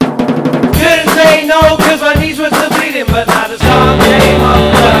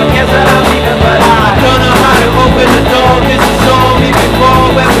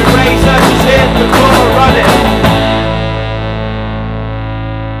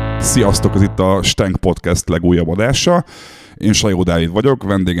Sziasztok, ez itt a Stenk Podcast legújabb adása. Én Sajó Dávid vagyok,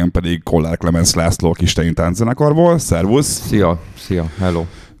 vendégem pedig Kollár-Klemencz László a Kistehén tánczenekarból. Szervusz! Szia, hello!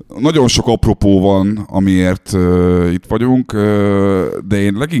 Nagyon sok apropó van, amiért itt vagyunk, de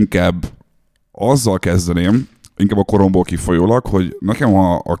én leginkább azzal kezdeném, inkább a koromból kifolyólag, hogy nekem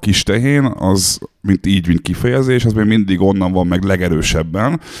a Kistehén az, mint kifejezés, az még mindig onnan van meg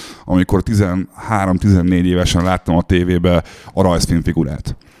legerősebben, amikor 13-14 évesen láttam a tévébe a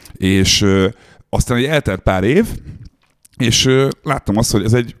rajzfilmfigurát. És aztán egy eltelt pár év, és láttam azt, hogy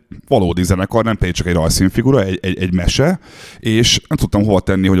ez egy valódi zenekar, nem pedig csak egy rajzfilmfigura, egy mese, és nem tudtam hova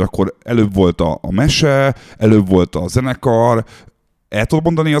tenni, hogy akkor előbb volt a mese, előbb volt a zenekar. El tudod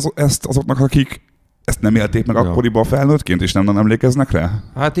mondani ezt azoknak, akik ezt nem élték meg akkoriban felnőttként, és nem emlékeznek rá?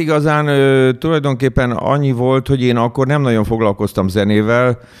 Hát igazán tulajdonképpen annyi volt, hogy én akkor nem nagyon foglalkoztam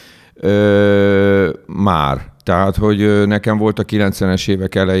zenével már. Tehát, hogy nekem volt a 90-es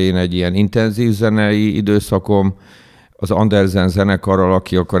évek elején egy ilyen intenzív zenei időszakom, az Andersen zenekarral,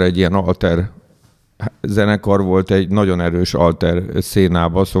 aki akkor egy ilyen alter zenekar volt, egy nagyon erős alter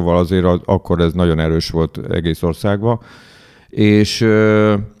szénában, szóval azért akkor ez nagyon erős volt egész országban.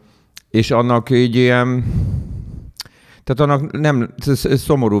 És annak így ilyen, tehát annak nem,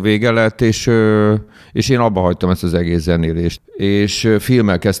 szomorú vége lett, és én abba hagytam ezt az egész zenélést. És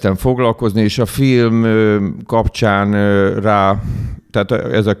filmmel kezdtem foglalkozni, és a film kapcsán tehát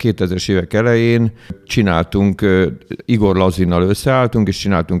ez a 2000-es évek elején csináltunk, Igor Lazinnal összeálltunk, és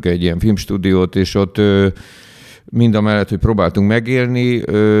csináltunk egy ilyen filmstúdiót, és ott mindamellett, hogy próbáltunk megélni,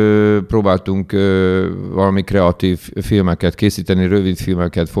 próbáltunk valami kreatív filmeket készíteni, rövid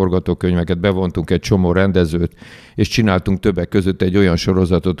filmeket, forgatókönyveket, bevontunk egy csomó rendezőt, és csináltunk többek között egy olyan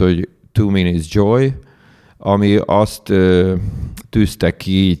sorozatot, hogy 2 Minutes Joy, ami azt tűzte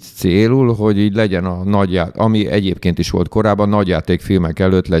ki így célul, hogy így legyen a nagyjáték, ami egyébként is volt korábban, nagyjátékfilmek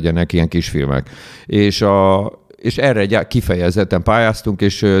előtt legyenek ilyen kisfilmek. És erre kifejezetten pályáztunk,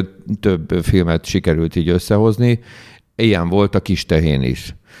 és több filmet sikerült így összehozni. Ilyen volt a Kistehén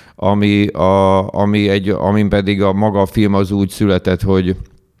is. Amin pedig a maga a film az úgy született, hogy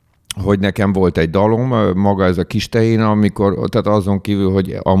nekem volt egy dalom, maga ez a Kistehén, tehát azon kívül,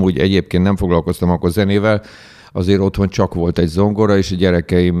 hogy amúgy egyébként nem foglalkoztam akkor zenével, azért otthon csak volt egy zongora, és a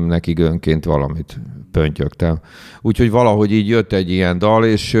gyerekeimnek időnként valamit pöntjögtem. Úgyhogy valahogy így jött egy ilyen dal,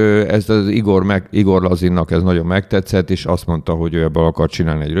 és ez az Igor Lazinnak ez nagyon megtetszett, és azt mondta, hogy ő ebből akar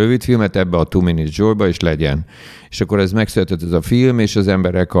csinálni egy rövid filmet, ebbe a 2 Minutes Joy-ba, és legyen. És akkor ez megszületett ez a film, és az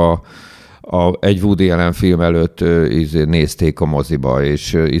emberek egy Woody Allen film előtt nézték a moziba,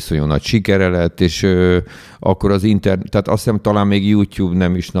 és iszonyú nagy sikere lett, és akkor az tehát azt hiszem talán még YouTube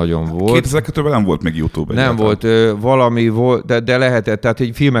nem is nagyon volt. 2002-ben nem volt még YouTube. Nem volt, valami volt, de lehetett, tehát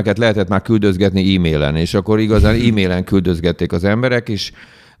egy filmeket lehetett már küldözgetni e-mailen, és akkor igazán e-mailen küldözgették az emberek, és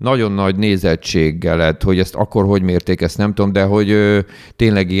nagyon nagy nézettséggel lett, hogy ezt akkor hogy mérték, ezt nem tudom, de hogy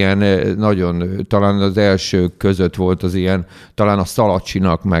tényleg ilyen nagyon, talán az első között volt az ilyen, talán a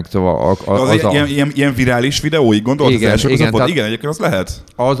Szalacsinak meg. Szóval ilyen virális videóig gondolod? Igen, az első között volt? Tehát, igen, egyébként az lehet.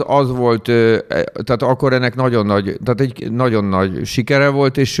 Az volt, tehát akkor ennek nagyon nagy, tehát egy nagyon nagy sikere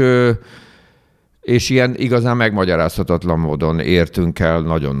volt, és ilyen igazán megmagyarázhatatlan módon értünk el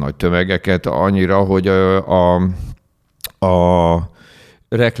nagyon nagy tömegeket, annyira, hogy a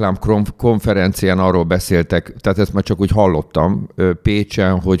reklámkonferencián arról beszéltek, tehát ezt már csak úgy hallottam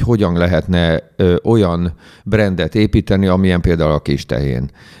Pécsen, hogy hogyan lehetne olyan brandet építeni, amilyen például a Kistehén.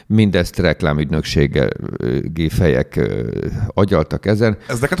 Mindezt reklámügynökségi fejek agyaltak ezen.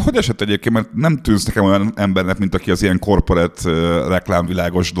 Ez neked hogy esett egyébként, mert nem tűnsz nekem olyan embernek, mint aki az ilyen korporát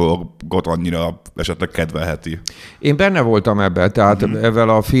reklámvilágos dolgot annyira esetleg kedvelheti. Én benne voltam ebben, tehát ezzel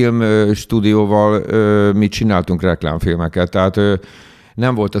a filmstúdióval mi csináltunk reklámfilmeket, tehát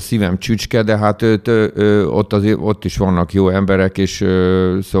nem volt a szívem csücske, de hát ott is vannak jó emberek, és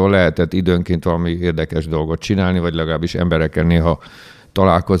szóval lehetett időnként valami érdekes dolgot csinálni, vagy legalábbis emberekkel néha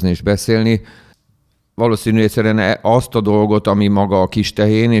találkozni és beszélni. Valószínűleg egyszerűen azt a dolgot, ami maga a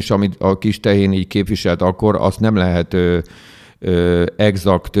Kistehén, és amit a Kistehén így képviselt akkor, azt nem lehet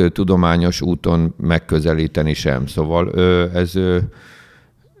exakt tudományos úton megközelíteni sem. Szóval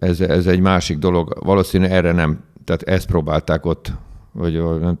ez egy másik dolog. Valószínűleg erre nem, tehát ezt próbálták ott, vagy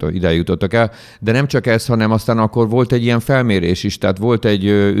nem tudom, ide jutottak el. De nem csak ez, hanem aztán akkor volt egy ilyen felmérés is, tehát volt egy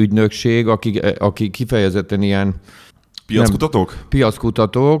ügynökség, aki kifejezetten ilyen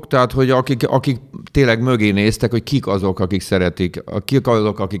Piackutatók, tehát hogy akik tényleg mögé néztek, hogy kik azok, akik szeretik, kik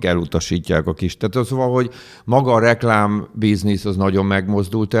azok, akik elutasítják a kis. Tehát szóval, hogy maga a reklám biznisz az nagyon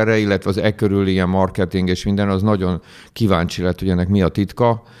megmozdult erre, illetve az körül ilyen marketing és minden, az nagyon kíváncsi lett, hogy ennek mi a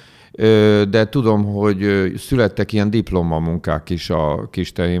titka, de tudom, hogy születtek ilyen diplomamunkák is a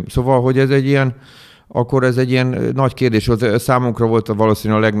Kistehén. Szóval, hogy ez egy ilyen nagy kérdés. Számunkra volt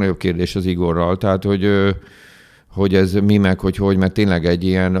valószínűleg a legnagyobb kérdés az Igorral, tehát, hogy ez mi meg, hogy mert tényleg egy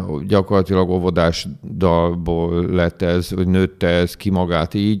ilyen gyakorlatilag óvodás dalból lett ez, hogy nőtte ez ki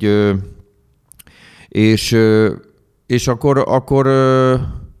magát így, és akkor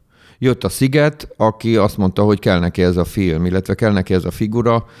jött a Sziget, aki azt mondta, hogy kell neki ez a film, illetve kell neki ez a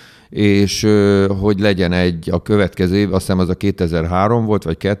figura, és hogy legyen a következő év, azt hiszem az a 2003 volt,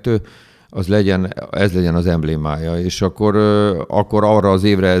 vagy 2, ez legyen az emblémája, és akkor arra az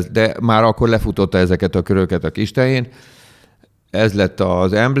évre, de már akkor lefutotta ezeket a köröket a Kistehén, ez lett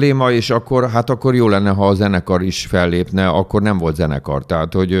az embléma, és akkor jó lenne, ha a zenekar is fellépne, akkor nem volt zenekar,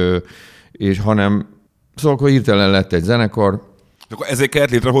 tehát, hanem szóval, hogy hirtelen lett egy zenekar. Akkor ezért kellett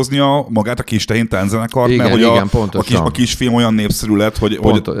létrehoznia magát a Kistehén tánczenekart, igen, mert hogy pontosan. a kisfilm olyan népszerű lett, hogy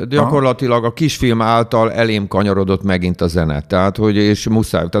gyakorlatilag a kisfilm által elém kanyarodott megint a zene. Tehát, és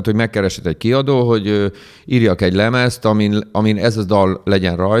muszáj, tehát, hogy megkeresett egy kiadó, hogy írjak egy lemezt, amin ez a dal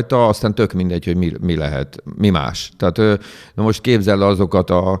legyen rajta, aztán tök mindegy, hogy mi lehet, mi más. Tehát most képzeld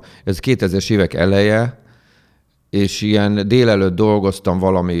azokat, ez 2000-es évek eleje, és ilyen délelőtt dolgoztam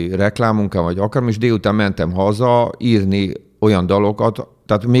valami reklámunkán, vagy akármi, és délután mentem haza írni olyan dalokat,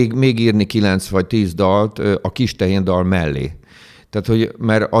 tehát még írni 9 vagy 10 dalt a Kistehén dal mellé. Tehát,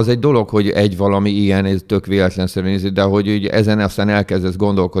 mert az egy dolog, hogy egy valami ilyen, ez tök véletlenszerű nézi, de hogy ezen aztán elkezdesz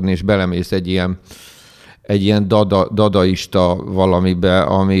gondolkodni, és belemész egy ilyen dadaista valamibe,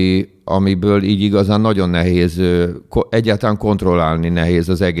 amiből így igazán nagyon nehéz, egyáltalán kontrollálni nehéz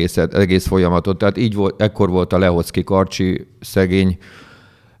az egész folyamatot. Tehát ekkor volt a Lehoczky Karcsi szegény,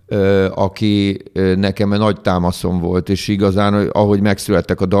 aki nekem nagy támaszom volt, és igazán, ahogy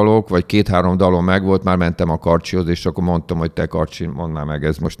megszülettek a dalok, vagy 2-3 dalon megvolt, már mentem a Karcsihoz, és akkor mondtam, hogy te Karcsi, mondd már meg,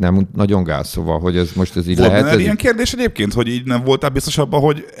 ez most nem nagyon gáz, szóval, hogy ez most ez így volt lehet. Volt ilyen kérdés egyébként, hogy így nem voltál biztos abban,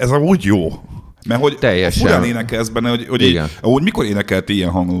 hogy ez úgy jó? Mert hogy furán énekelsz benne, hogy így, ahogy mikor énekelt ilyen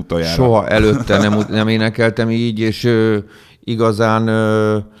hangon utoljára? Soha előtte nem énekeltem így, és igazán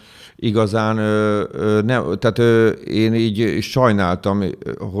nem, tehát én így sajnáltam,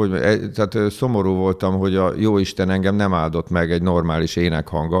 tehát szomorú voltam, hogy a Jóisten engem nem áldott meg egy normális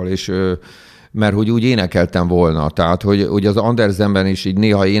énekhanggal, és mert hogy úgy énekeltem volna, tehát hogy az Andersenben is így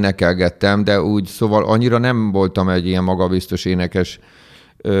néha énekelgettem, de úgy, szóval annyira nem voltam egy ilyen magabiztos énekes,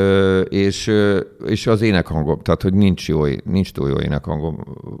 és az énekhangom, tehát hogy nincs túl jó énekhangom.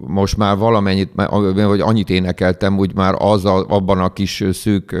 Most már valamennyit, vagy annyit énekeltem, úgy már abban a kis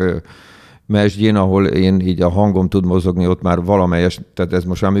szűk mesdjén, ahol én így a hangom tud mozogni, ott már valamelyes, tehát ez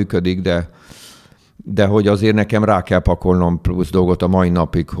most már működik, de hogy azért nekem rá kell pakolnom plusz dolgot a mai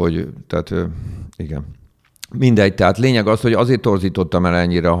napig, hogy, tehát igen. Mindegy, tehát lényeg az, hogy azért torzítottam el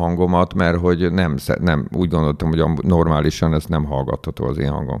ennyire a hangomat, mert hogy nem úgy gondoltam, hogy normálisan ez nem hallgatható az én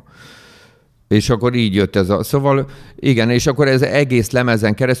hangom. És akkor így jött ez Szóval igen, és akkor ez egész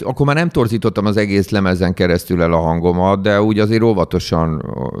lemezen keresztül, akkor már nem torzítottam az egész lemezen keresztül el a hangomat, de úgy azért óvatosan.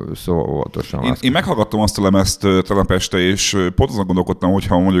 Én meghallgattam azt a lemezt tegnap este, és pont azon gondolkodtam,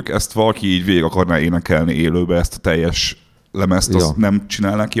 hogyha mondjuk ezt valaki így végig akarná énekelni élőbe, ezt a teljes lemezt, azt nem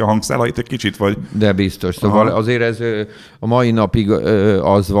csinálná ki a hangszálait egy kicsit, vagy? De biztos. Szóval azért ez a mai napig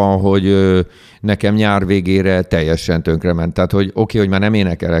az van, hogy nekem nyár végére teljesen tönkrement. Tehát, hogy hogy már nem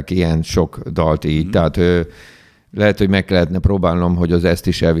énekelek ilyen sok dalt így. Tehát lehet, hogy meg lehetne próbálnom, hogy az ezt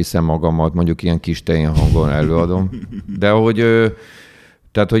is elviszem magamat, mondjuk ilyen Kistehén hangon előadom. De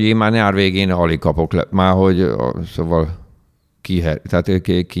tehát, hogy én már nyár végén alig kapok már, hogy szóval tehát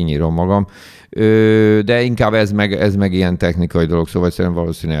kinyírom magam. De inkább ez meg ilyen technikai dolog, szóval szerintem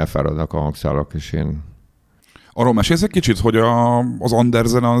valószínűleg elfáradnak a hangszálak, és én... Arról mesélsz egy kicsit, hogy az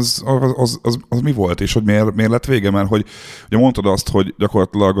Andersen az mi volt, és hogy miért lett vége? Mert hogy ugye mondtad azt, hogy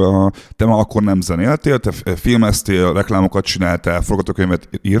gyakorlatilag te már akkor nem zenéltél, te filmeztél, reklámokat csináltál, forgatókönyvet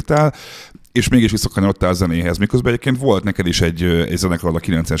írtál, és mégis visszakanyarodtál a zenéhez. Miközben egyébként volt neked is egy zenekarod a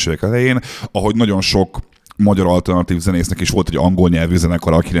 90-es évek elején, ahogy nagyon sok magyar alternatív zenésznek is volt egy angol nyelvű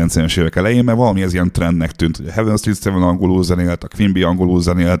zenekar a 90-es évek elején, mert valami ez ilyen trendnek tűnt, hogy a Heaven Street Seven angolul zenélt, a Quimby angolul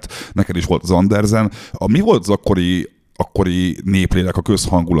zenélt, neked is volt az Andersen. Mi volt az akkori néplélek, a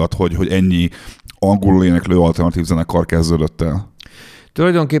közhangulat, hogy ennyi angolul éneklő alternatív zenekar kezdődött el?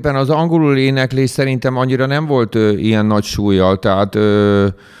 Tulajdonképpen az angolul éneklés szerintem annyira nem volt ilyen nagy súllyal, tehát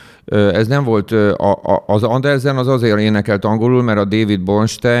ez nem volt, az Andersen az azért énekelt angolul, mert a David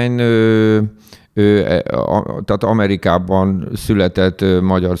Bornstein tehát Amerikában született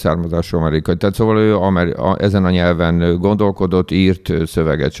magyar származású amerikai. Tehát szóval ő ezen a nyelven gondolkodott, írt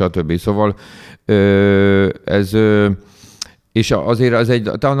szöveget, stb. Szóval És azért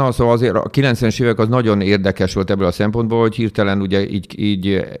szóval azért a 90-es évek az nagyon érdekes volt ebből a szempontból, hogy hirtelen ugye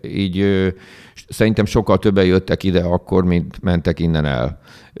így szerintem sokkal többen jöttek ide akkor, mint mentek innen el.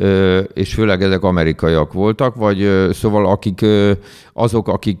 És főleg ezek amerikaiak voltak, vagy szóval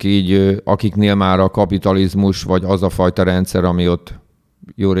akiknél már a kapitalizmus, vagy az a fajta rendszer, ami ott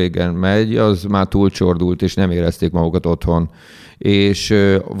jó régen megy, az már túlcsordult, és nem érezték magukat otthon. És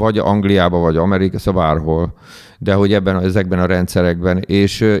vagy Angliába, vagy Amerika, szóval bárhol. De hogy ezekben a rendszerekben,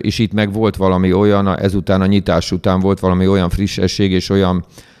 és itt meg volt valami olyan, ezután a nyitás után volt valami olyan frissesség, és olyan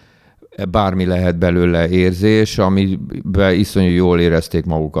bármi lehet belőle érzés, amiben iszonyú jól érezték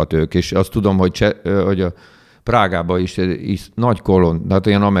magukat ők. És azt tudom, hogy a Prágában is nagy tehát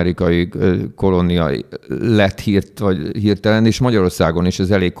olyan amerikai kolónia lett hirtelen, és Magyarországon is ez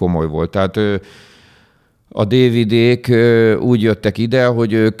elég komoly volt. Tehát a Davidék úgy jöttek ide,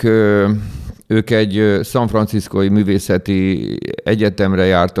 hogy ők egy San Franciscói művészeti egyetemre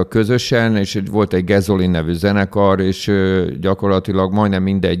jártak közösen, és volt egy Gasolin nevű zenekar, és gyakorlatilag majdnem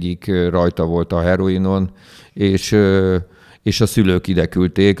mindegyik rajta volt a heroinon, és a szülők ide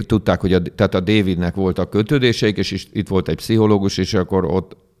küldték. Tudták, hogy tehát a Davidnek voltak kötődéseik, és itt volt egy pszichológus, és akkor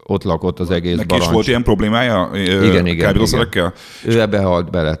ott lakott az egész barancs. Neki is volt ilyen problémája? Igen. Kábítószerekkel? Ő ebbe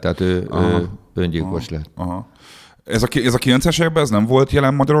halt bele, tehát ő öngyilkos lett. Aha. Ez a 90-es években ez nem volt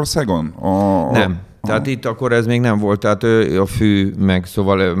jelen Magyarországon? Nem. Tehát itt akkor ez még nem volt, tehát a fű,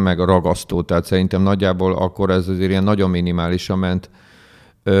 meg a ragasztó, tehát szerintem nagyjából akkor ez azért ilyen nagyon minimálisan ment,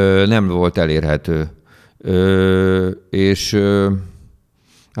 nem volt elérhető. És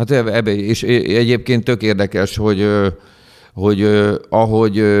egyébként tök érdekes, hogy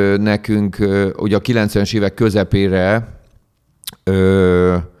ahogy nekünk ugye a 90-es évek közepére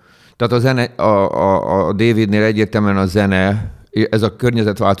tehát a zene, a Davidnél egyértelműen a zene, ez a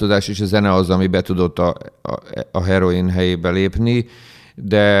környezetváltozás és a zene az, ami be tudott a heroin helyébe lépni,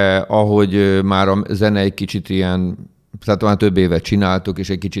 de ahogy már a zene egy kicsit ilyen, tehát már több évet csináltuk, és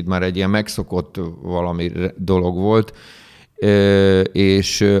egy kicsit már egy ilyen megszokott valami dolog volt,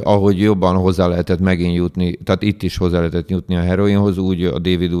 és ahogy jobban hozzá lehetett megint jutni, tehát itt is hozzá lehetett jutni a heroinhoz, úgy a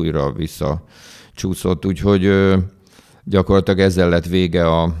David újra visszacsúszott, úgyhogy gyakorlatilag ezzel lett vége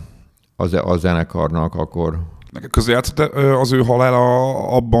a zenekarnak akkor. Neked közrejátszott az ő halála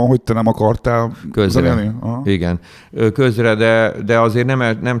abban, hogy te nem akartál zenélni? Igen. Közre, de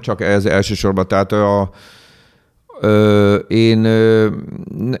azért nem csak ez elsősorban. Tehát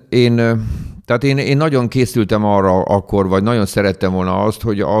én nagyon készültem arra akkor, vagy nagyon szerettem volna azt,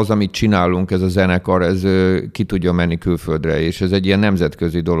 hogy az, amit csinálunk, ez a zenekar, ez ki tudjon menni külföldre, és ez egy ilyen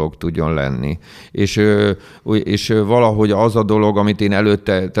nemzetközi dolog tudjon lenni. És valahogy az a dolog, amit én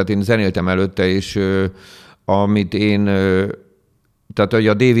előtte, tehát én zenéltem előtte, és amit én, tehát hogy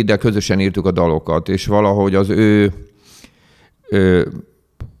a Daviddel közösen írtuk a dalokat, és valahogy az ő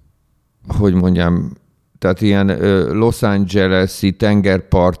hogy mondjam, tehát ilyen Los Angeles-i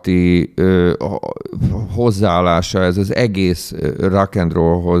tengerparti hozzáállása ez az egész rock and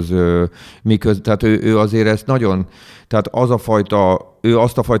rollhoz, tehát ő azért ezt nagyon, tehát ő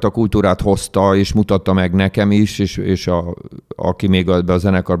azt a fajta kultúrát hozta, és mutatta meg nekem is, és aki még a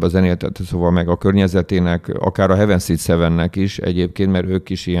zenekarban zenéltett, szóval meg a környezetének, akár a Heaven Seat Sevennek is egyébként, mert ők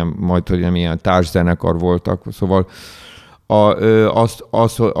is ilyen, majd hogy nem ilyen társzenekar voltak, szóval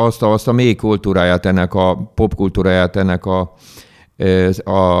azt a mély kultúráját, ennek a popkultúráját, ennek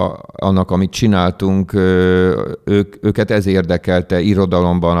annak, amit csináltunk, őket ez érdekelte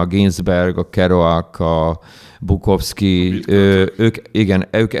irodalomban, a Ginsberg, a Kerouac, a Bukowski,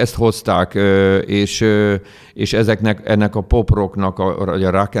 ők ezt hozták, és ennek a pop-rocknak, a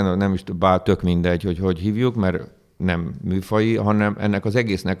rock, nem is bár tök mindegy, hogy hívjuk, mert nem műfaji, hanem ennek az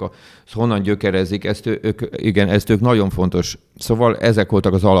egésznek honnan gyökerezik, ezt ők nagyon fontos. Szóval ezek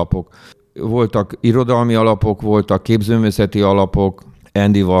voltak az alapok. Voltak irodalmi alapok, voltak képzőművészeti alapok,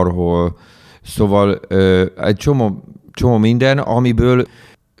 Andy Warhol, szóval egy csomó minden, amiből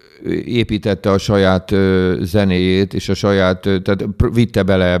építette a saját zenéjét, és a saját, tehát vitte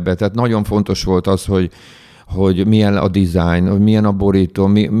bele ebbe. Tehát nagyon fontos volt az, hogy milyen a design, hogy milyen a borító,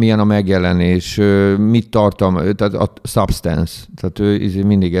 milyen a megjelenés, mit tehát a substance, tehát ő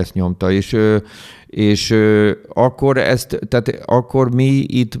mindig ezt nyomta, és akkor mi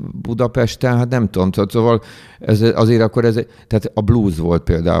itt Budapesten, hát nem tudom, szóval tehát a blues volt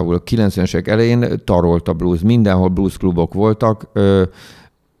például, a 90-esek elején tarolt a blues, mindenhol bluesklubok voltak,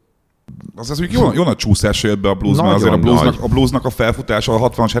 az jó nagy csúszás jött be a blues, mert azért a bluesnak a felfutása a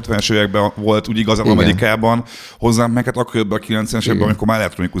 60-as, 70-es években volt úgy igazán Amerikában, hozzám meg hát akkor jött be a 90-es években, amikor már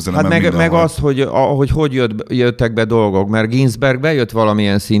elektronikus zene meg az, hogy jöttek be dolgok, mert Ginsberg bejött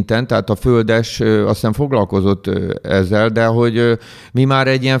valamilyen szinten, tehát a földes azt hiszem foglalkozott ezzel, de hogy mi már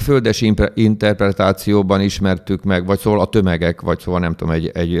egy ilyen földes interpretációban ismertük meg, vagy szóval a tömegek, vagy szóval nem tudom,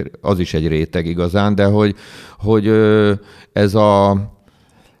 az is egy réteg igazán, de hogy ez a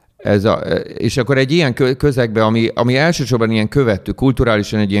és akkor egy ilyen közegbe, ami elsősorban ilyen követő,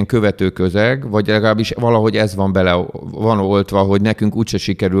 kulturálisan egy ilyen követő közeg, vagy legalábbis valahogy ez van oltva, hogy nekünk úgyse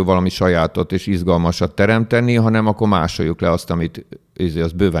sikerül valami sajátot és izgalmasat teremteni, hanem akkor másoljuk le azt, amit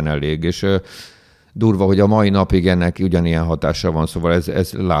az bőven elég. És durva, hogy a mai napig ennek ugyanilyen hatása van, szóval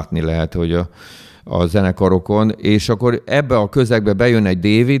ez látni lehet, hogy a zenekarokon, és akkor ebbe a közegbe bejön egy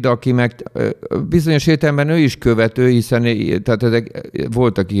David, aki meg bizonyos értelemben ő is követő, hiszen tehát ezek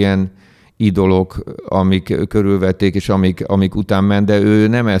voltak ilyen idolok, amik körülvették, és amik után ment, de ő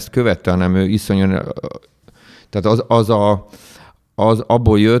nem ezt követte, hanem ő iszonyan, tehát az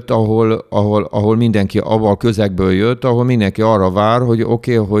abból jött, ahol mindenki, abban a közegből jött, ahol mindenki arra vár, hogy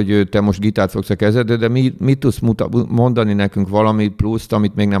oké, hogy te most gitárt fogsz a kezedbe, de mit tudsz mondani nekünk valamit pluszt,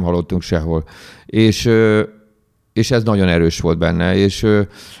 amit még nem hallottunk sehol. És ez nagyon erős volt benne,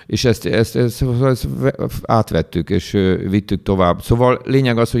 és ezt átvettük, és vittük tovább. Szóval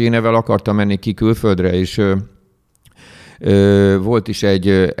lényeg az, hogy én ezzel akartam menni ki külföldre, és volt is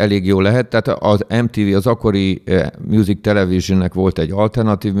egy elég jó lehet, tehát az MTV, az akkori Music Televisionnek volt egy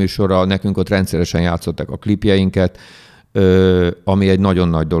alternatív műsora, nekünk ott rendszeresen játszották a klipjeinket, ami egy nagyon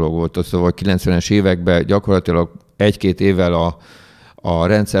nagy dolog volt. Szóval 90-es években gyakorlatilag 1-2 évvel a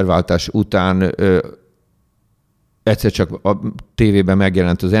rendszerváltás után egyszer csak a tévében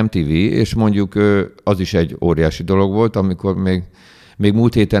megjelent az MTV, és mondjuk az is egy óriási dolog volt, amikor még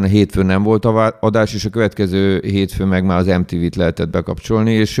múlt héten, hétfőn nem volt adás, és a következő hétfőn meg már az MTV-t lehetett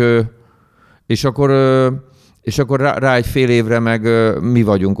bekapcsolni, és akkor rá egy fél évre meg mi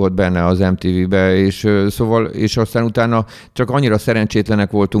vagyunk ott benne az MTV-be, és aztán utána csak annyira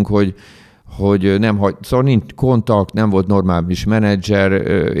szerencsétlenek voltunk, hogy szóval nincs kontakt, nem volt normális menedzser,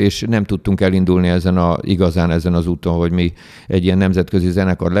 és nem tudtunk elindulni igazán ezen az úton, hogy mi egy ilyen nemzetközi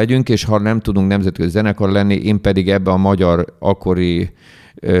zenekar legyünk, és ha nem tudunk nemzetközi zenekar lenni, én pedig ebbe a magyar akkori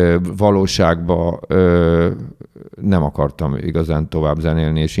valóságba nem akartam igazán tovább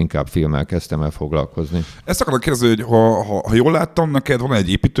zenélni, és inkább filmmel kezdtem el foglalkozni. Ezt akarok kérdezni, hogy ha jól láttam, neked van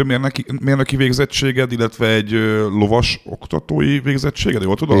egy építőmérnöki végzettséged, illetve egy lovas oktatói végzettséged,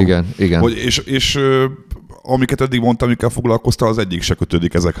 jól tudom? Igen. És amiket eddig mondtam, amikkel foglalkoztál, az egyik se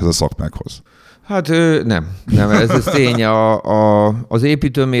kötődik ezekhez a szakmákhoz. Hát nem, ez tény. Az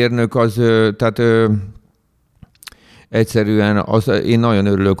építőmérnök az, tehát egyszerűen én nagyon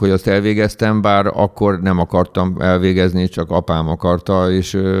örülök, hogy azt elvégeztem, bár akkor nem akartam elvégezni, csak apám akarta,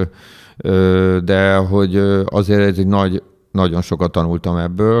 de hogy azért nagyon sokat tanultam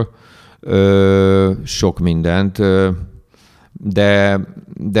ebből, sok mindent,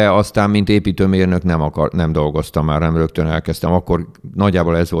 de aztán, mint építőmérnök nem dolgoztam már, nem rögtön elkezdtem. Akkor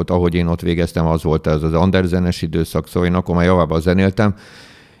nagyjából ez volt, ahogy én ott végeztem, az volt ez az underzenes időszak, szóval én akkor már javában zenéltem,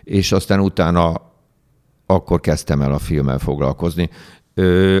 és aztán utána akkor kezdtem el a filmmel foglalkozni.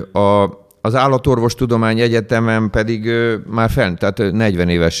 Az Állatorvostudományi Egyetemen pedig már tehát 40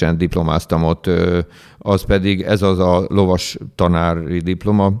 évesen diplomáztam ott, az pedig ez az a lovas tanári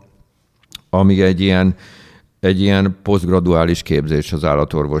diploma, ami egy ilyen posztgraduális képzés az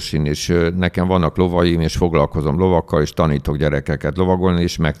állatorvosin, és nekem vannak lovaim, és foglalkozom lovakkal, és tanítok gyerekeket lovagolni,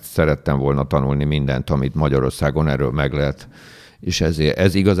 és meg szerettem volna tanulni mindent, amit Magyarországon erről meg lehet. És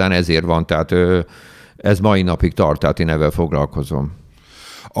ez igazán ezért van, tehát ez mai napig tart, tehát én ezzel foglalkozom.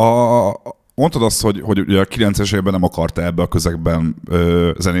 Mondtad azt, hogy ugye a 90-es években nem akartál ebbe a közegben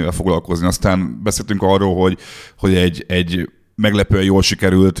zenével foglalkozni, aztán beszéltünk arról, hogy egy meglepően jól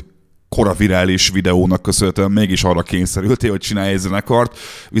sikerült koravirális videónak köszönhetően mégis arra kényszerültél, hogy csinálj egy zenekart,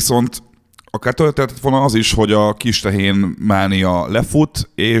 viszont akár történt volna az is, hogy a Kistehén mánia lefut,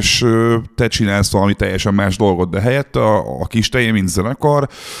 és te csinálsz valami teljesen más dolgot, de helyette a Kistehén, mint zenekar,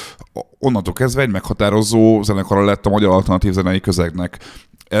 onnantól kezdve egy meghatározó zenekara lett a magyar alternatív zenei közegnek.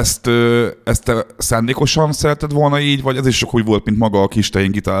 Ezt te szándékosan szereted volna így, vagy ez is csak úgy volt, mint maga a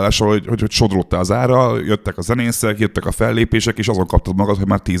Kistehén kitalállása, hogy sodródtál az ára, jöttek a zenészek, jöttek a fellépések, és azon kaptad magad, hogy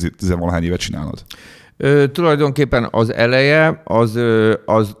már 10-valahány évet csinálod? Tulajdonképpen az eleje,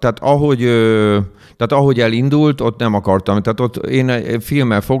 tehát ahogy elindult, ott nem akartam. Tehát ott én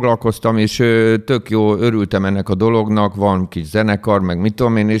filmmel foglalkoztam, és tök jó, örültem ennek a dolognak, van kis zenekar, meg mit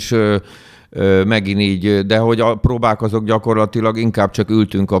tudom én, és megint így, de hogy a próbák azok gyakorlatilag inkább csak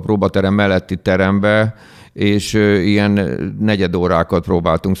ültünk a próbaterem melletti terembe, és ilyen negyed órákat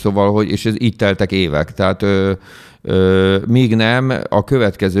próbáltunk, szóval, hogy, és ez így teltek évek, tehát míg nem, a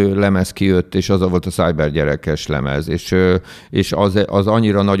következő lemez kijött, és az volt a Cybergyerekes lemez, és az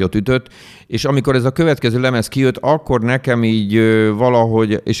annyira nagyot ütött, és amikor ez a következő lemez kijött, akkor nekem így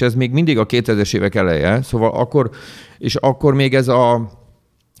valahogy, és ez még mindig a 2000-es évek eleje, szóval akkor még ez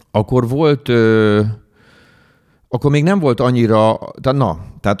akkor volt, akkor még nem volt annyira,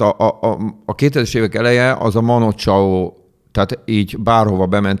 tehát a 2000-es évek eleje az a Mano Chao, tehát így bárhova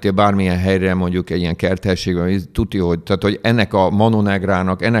bementél, bármilyen helyre, mondjuk egy ilyen kerthelységben, tudja, hogy ennek a Mano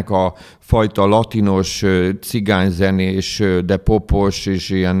Negrának, ennek a fajta latinos, cigányzenés, de popos, és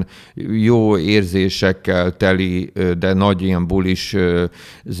ilyen jó érzésekkel teli, de nagy ilyen bulis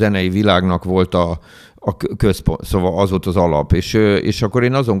zenei világnak volt a központ, szóval az volt az alap. És akkor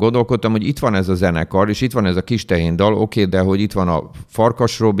én azon gondolkodtam, hogy itt van ez a zenekar, és itt van ez a Kistehén dal, oké, de hogy itt van a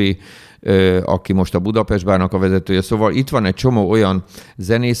Farkas Robi, aki most a Budapest Bárnak a vezetője, szóval itt van egy csomó olyan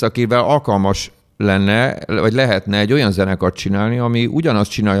zenész, akivel alkalmas lenne, vagy lehetne egy olyan zenekart csinálni, ami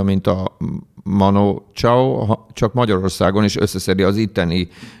ugyanazt csinálja, mint a Mano Chao, csak Magyarországon, és összeszedi az itteni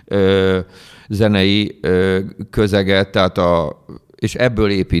zenei közeget, tehát és ebből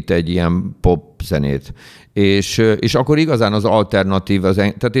épít egy ilyen pop zenét. És akkor igazán az alternatív,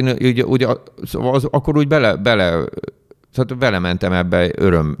 tehát én ugye szóval akkor úgy tehát belementem ebbe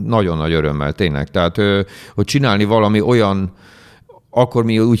nagyon nagy örömmel tényleg. Tehát, hogy csinálni valami olyan, akkor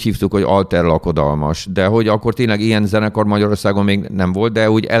mi úgy hívtuk, hogy alter lakodalmas, de hogy akkor tényleg ilyen zenekar Magyarországon még nem volt, de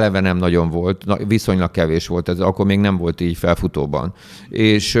úgy eleve nem nagyon volt, viszonylag kevés volt ez, akkor még nem volt így felfutóban.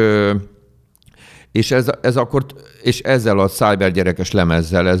 És ez akkor, és ezzel a Cybergyerekes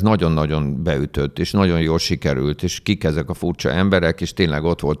lemezzel ez nagyon-nagyon beütött, és nagyon jól sikerült, és kik ezek a furcsa emberek, és tényleg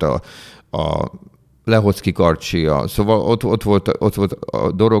ott volt a Lehocki Karcsia, szóval ott volt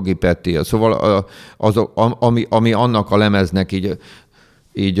a Dorogi Peti, szóval ami annak a lemeznek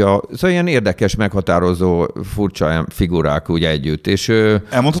szóval ilyen érdekes, meghatározó, furcsa figurák úgy együtt. És,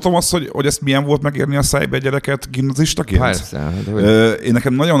 elmondhatom azt, hogy ezt milyen volt megérni a Cybergyereket gimnazistaként? Persze. Én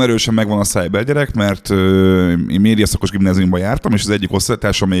nekem nagyon erősen megvan a Cybergyerek, mert én médiaszakos gimnáziumban jártam, és az egyik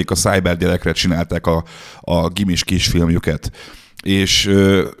osztálytárs, amelyik a Cybergyerekre csinálták a gimis kisfilmjüket. És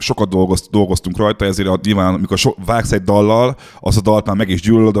sokat dolgoztunk rajta, ezért nyilván, amikor vágsz egy dallal, az a dalt már meg is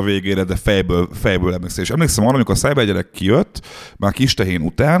gyűlölöd a végére, de fejből emlékszel. És emlékszem arra, amikor a Cybergyerek kijött, már Kistehén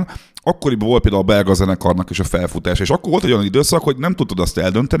után, akkoriban volt például a belga zenekarnak is a felfutás, és akkor volt egy olyan időszak, hogy nem tudtad azt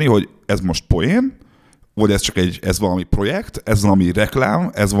eldönteni, hogy ez most poén, vagy ez csak ez valami projekt, ez valami reklám,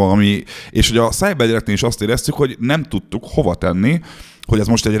 ez valami... És hogy a Cybergyereknél is azt éreztük, hogy nem tudtuk hova tenni, hogy ez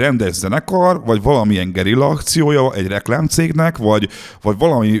most egy rendes zenekar, vagy valamilyen gerilla akciója egy reklámcégnek, vagy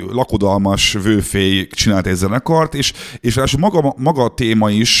valami lakodalmas vőfély csinált egy zenekart, és ráadásul maga a téma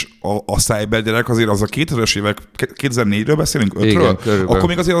is, a Cybergyerek azért az a 2000-es évek, 2004-ről beszélünk, 5-ről? Igen, akkor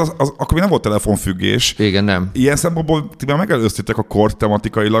még azért akkor még nem volt telefonfüggés. Igen, nem. Ilyen szempontból ti már megelőztétek a kort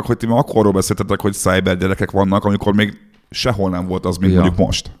tematikailag, hogy ti már akkorról beszéltetek, hogy Cybergyerekek vannak, amikor még sehol nem volt az, mint mondjuk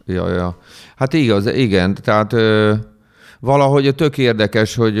most. Ja. Hát igaz, igen, tehát... Valahogy tök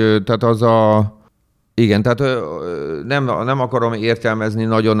érdekes, hogy tehát az igen, tehát nem akarom értelmezni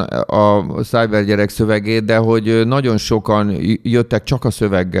nagyon a Cybergyerek szövegét, de hogy nagyon sokan jöttek csak a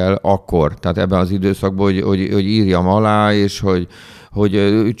szöveggel akkor, tehát ebben az időszakban, hogy írjam alá, és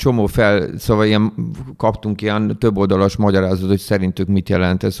hogy csomó szóval kaptunk ilyen többoldalas magyarázatot, hogy szerintük mit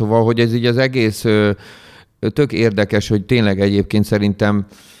jelent ez. Szóval, hogy ez így az egész tök érdekes, hogy tényleg egyébként szerintem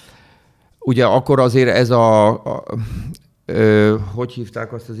ugye akkor azért ez hogy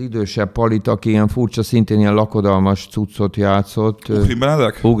hívták azt az idősebb palit, aki ilyen furcsa, szintén ilyen lakodalmas cuccot játszott. Ugrin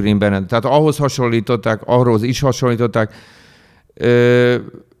Benedek? Ugrin Benedek. Tehát ahhoz hasonlították, arról is hasonlították.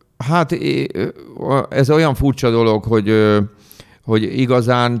 Hát ez olyan furcsa dolog, hogy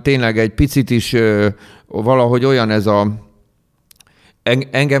igazán tényleg egy picit is valahogy olyan ez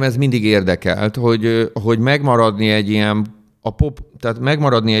engem ez mindig érdekelt, hogy megmaradni egy ilyen tehát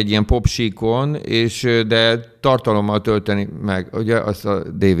megmaradni egy ilyen popsíkon, de tartalommal tölteni meg, ugye azt a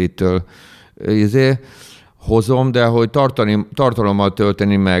Davidtől hozom, de hogy tartalommal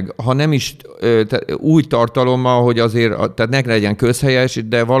tölteni meg, ha nem is úgy tartalommal, hogy azért, tehát ne legyen közhelyes,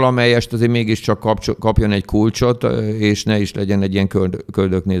 de valamelyest azért mégiscsak kapjon egy kulcsot, és ne is legyen egy ilyen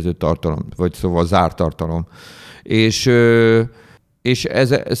köldöknéző tartalom, vagy szóval zárt tartalom.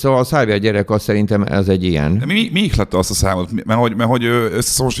 Szóval a Cyber gyerek az szerintem ez egy ilyen. De mi ihlette azt a számot? Mert hogy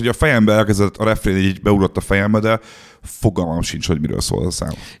most ugye a fejembe elkezdett, a refrén így beugrott a fejembe, de fogalmam sincs, hogy miről szól a szám.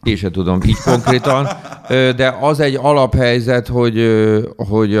 Én sem tudom így konkrétan, de az egy alaphelyzet,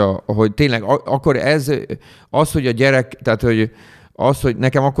 hogy tényleg akkor az, hogy a gyerek, tehát hogy az, hogy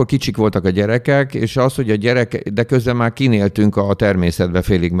nekem akkor kicsik voltak a gyerekek, és az, hogy a gyerek, de közben már kinéltünk a természetbe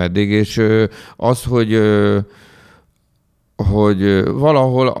félig meddig, és az, hogy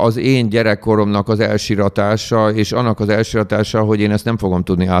valahol az én gyerekkoromnak az elsiratása, és annak az elsiratása, hogy én ezt nem fogom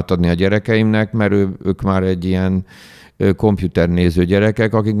tudni átadni a gyerekeimnek, mert ők már egy ilyen komputernéző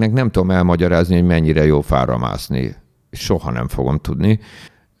gyerekek, akiknek nem tudom elmagyarázni, hogy mennyire jó fára mászni. Soha nem fogom tudni.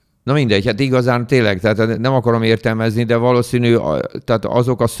 Na mindegy, hát igazán tényleg, tehát nem akarom értelmezni, de valószínű, tehát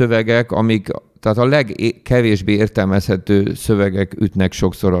azok a szövegek, tehát a legkevésbé értelmezhető szövegek ütnek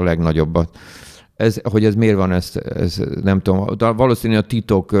sokszor a legnagyobbat. Hogy ez miért van, ez nem tudom. De valószínű a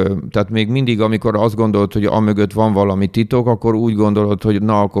titok, tehát még mindig, amikor azt gondolod, hogy amögött van valami titok, akkor úgy gondolod, hogy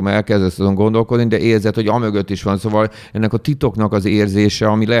na, akkor elkezdesz azon gondolkodni, de érzed, hogy amögött is van. Szóval ennek a titoknak az érzése,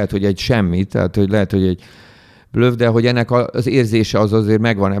 ami lehet, hogy egy semmi, tehát hogy lehet, hogy egy blöff, de hogy ennek az érzése az azért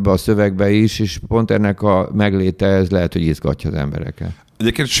megvan ebbe a szövegbe is, és pont ennek a megléte, ez lehet, hogy izgatja az embereket.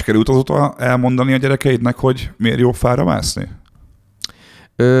 Egyébként sikerült azóta elmondani a gyerekeidnek, hogy miért jó fára mászni?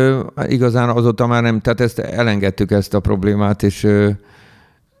 Igazán azóta már nem, tehát ezt elengedtük ezt a problémát,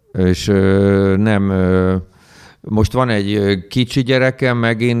 és nem... Most van egy kicsi gyerekem,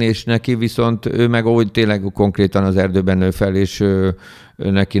 meg én, és neki viszont ő meg úgy tényleg konkrétan az erdőben nő fel, és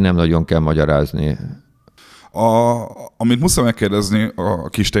neki nem nagyon kell magyarázni. Amit muszáj megkérdezni a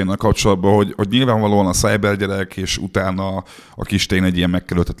Kistéhénnel kapcsolatban, hogy nyilvánvalóan a cybergyerek, és utána a Kistehén egy ilyen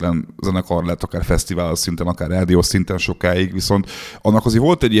megkerülhetetlen zenekar lett, akár fesztivál szinten, akár rádiós szinten sokáig, viszont annak azért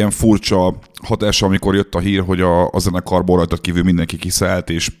volt egy ilyen furcsa hatása, amikor jött a hír, hogy a zenekarból rajtad kívül mindenki kiszállt,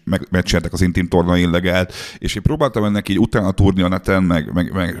 és megcsinálták az intim torna illegált, és én próbáltam ennek így utána túrni a neten,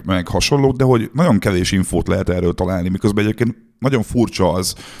 meg hasonlók, de hogy nagyon kevés infót lehet erről találni, miközben egyébként nagyon furcsa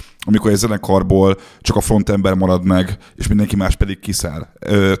az, amikor egy zenekarból csak a frontember marad meg, és mindenki más pedig kiszáll.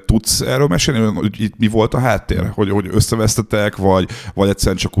 Tudsz erről mesélni, hogy itt mi volt a háttér? Hogy összevesztetek, vagy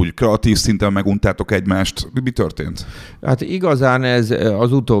egyszerűen csak úgy kreatív szinten meguntátok egymást? Mi történt? Hát igazán ez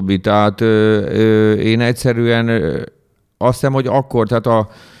az utóbbi. Tehát én egyszerűen azt hiszem, hogy akkor, tehát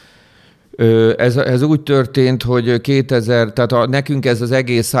ez úgy történt, hogy 2000, tehát nekünk ez az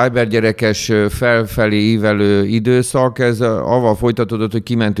egész cybergyerekes felfelé ívelő időszak, ez avval folytatódott, hogy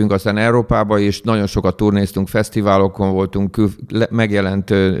kimentünk aztán Európába, és nagyon sokat turnéztunk, fesztiválokon voltunk, megjelent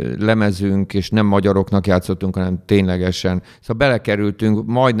lemezünk, és nem magyaroknak játszottunk, hanem ténylegesen. Szóval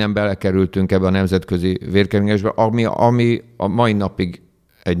majdnem belekerültünk ebbe a nemzetközi vérkeringésbe, ami a mai napig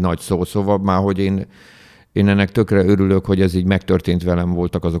egy nagy szó. Szóval már, hogy én ennek tökre örülök, hogy ez így megtörtént velem,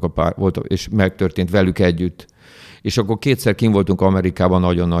 voltak és megtörtént velük együtt. És akkor kétszer kint voltunk Amerikában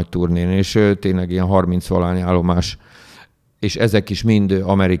nagyon nagy turnén, és tényleg ilyen 30-valány állomás, és ezek is mind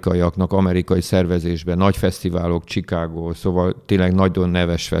amerikaiaknak, amerikai szervezésben, nagy fesztiválok, Chicago, szóval tényleg nagyon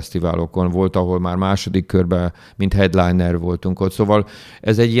neves fesztiválokon volt, ahol már második körben, mint headliner voltunk ott. Szóval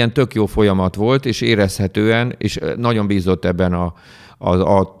ez egy ilyen tök jó folyamat volt, és érezhetően, és nagyon bízott ebben a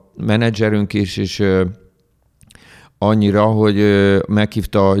menedzserünk is, és annyira, hogy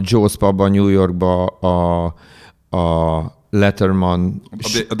meghívta Joe's Pubba New Yorkba a Letterman.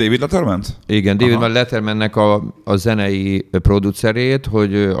 A David Letterman? Igen, David Lettermannek a zenei producerét,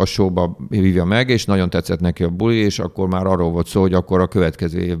 hogy a showba hívja meg, és nagyon tetszett neki a buli, és akkor már arról volt szó, hogy akkor a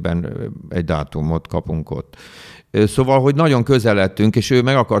következő évben egy dátumot kapunk ott. Szóval, hogy nagyon közel lettünk, és ő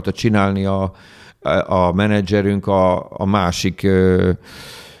meg akarta csinálni a menedzserünk a másik,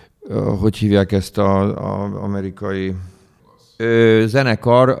 hogy hívják ezt az amerikai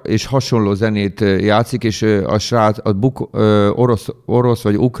zenekar, és hasonló zenét játszik, és a srác, orosz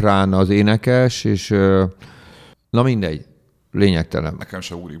vagy ukrán az énekes, és na mindegy, lényegtelen. Nekem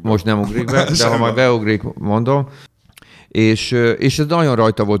sem ugrik be. Most nem ugrik be, de ha majd beugrik, mondom. És nagyon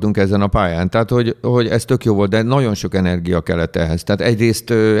rajta voltunk ezen a pályán, tehát hogy ez tök jó volt, de nagyon sok energia kellett ehhez. Tehát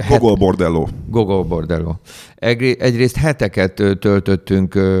egyrészt... Gogol bordello. Egyrészt heteket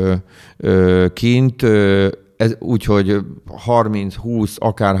töltöttünk kint, úgyhogy 30-20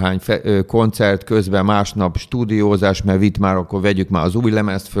 akárhány koncert közben másnap stúdiózás, mert vitt már, akkor vegyük már az új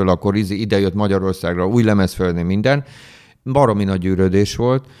lemezt föl, akkor ide jött Magyarországra új lemez fölni minden. baromi nagy gyűrődés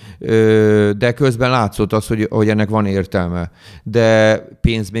volt, de közben látszott az, hogy ennek van értelme. De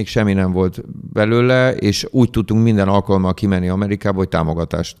pénz még semmi nem volt belőle, és úgy tudtunk minden alkalommal kimenni Amerikába, hogy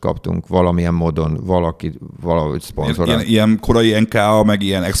támogatást kaptunk valamilyen módon, valahogy szponzorál. Ilyen korai NK, meg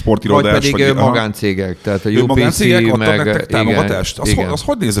ilyen exportirodás? Vagy pedig magáncégek, tehát a UPC, magáncégek adtak nektek támogatást? Igen. Az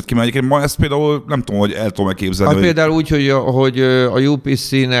hogy nézett ki? Mert egyébként ma ezt például nem tudom, hogy el tudom megképzelni. Hát például úgy, hogy a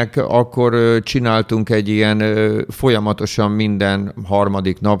UPC-nek akkor csináltunk egy ilyen folyamatosan minden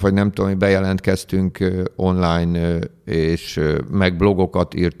harmadik nap, vagy nem tudom, hogy bejelentkeztünk online, és meg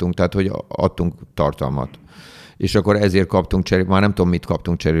blogokat írtunk, tehát hogy adtunk tartalmat. És akkor ezért kaptunk cserébe, már nem tudom, mit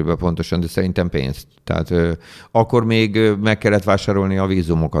kaptunk cserébe pontosan, de szerintem pénzt. Tehát akkor még meg kellett vásárolni a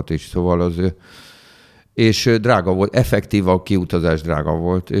vízumokat is, szóval az... És drága volt, effektív a kiutazás drága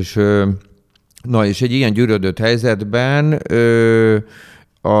volt. És egy ilyen gyűrödött helyzetben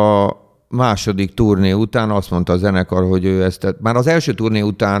a második turné után azt mondta a zenekar, hogy ő ezt... Már az első turné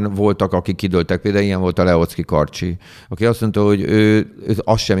után voltak, akik kidőltek, például ilyen volt a Leocki Karcsi, aki azt mondta, hogy ő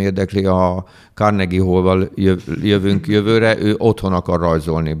azt sem érdekli, a Carnegie Hall-val jövünk jövőre, ő otthon akar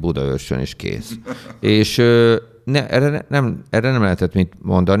rajzolni Budaörsön, és kész. És erre nem lehetett mit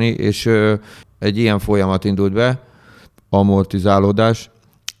mondani, és egy ilyen folyamat indult be, amortizálódás,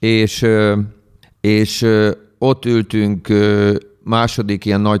 és ott ültünk második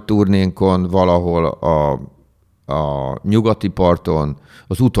ilyen nagy turnénkon valahol a nyugati parton,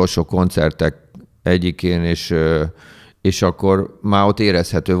 az utolsó koncertek egyikén, és akkor már ott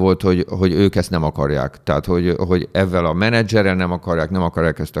érezhető volt, hogy ők ezt nem akarják. Tehát, hogy ezzel a menedzserrel nem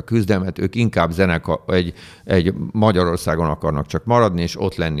akarják ezt a küzdelmet, ők inkább egy Magyarországon akarnak csak maradni, és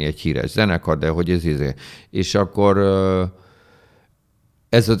ott lenni egy híres zenekar, de hogy ez. És akkor...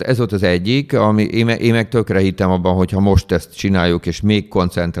 Ez volt az egyik, ami én meg tökre hittem abban, hogy ha most ezt csináljuk, és még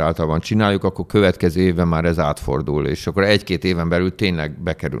koncentráltabban csináljuk, akkor következő évben már ez átfordul, és akkor 1-2 éven belül tényleg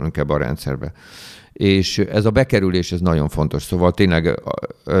bekerülünk ebbe a rendszerbe. És ez a bekerülés, ez nagyon fontos. Szóval tényleg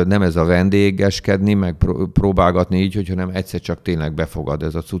nem ez a vendégeskedni, meg próbálgatni így, hanem egyszer csak tényleg befogad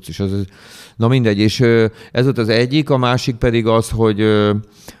ez a cucc. És na mindegy, és ez volt az egyik, a másik pedig az,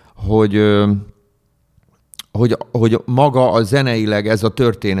 hogy maga a zeneileg ez a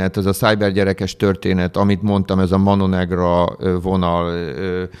történet, ez a cybergyerekes történet, amit mondtam, ez a Mano Negra vonal,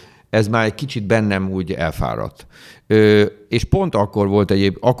 ez már egy kicsit bennem úgy elfáradt. És pont akkor volt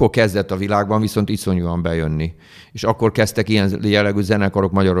akkor kezdett a világban viszont iszonyúan bejönni. És akkor kezdtek ilyen jellegű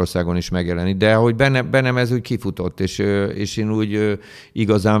zenekarok Magyarországon is megjelenni. De hogy bennem ez úgy kifutott, és én úgy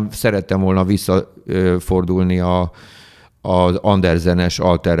igazán szerettem volna visszafordulni az underzenes,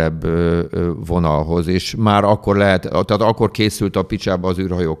 alterebb vonalhoz, és már akkor tehát akkor készült a picsába az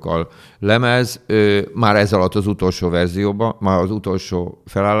űrhajókkal lemez, már ez alatt az utolsó verzióban, már az utolsó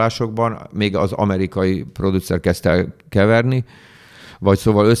felállásokban, még az amerikai producer kezdte el keverni, vagy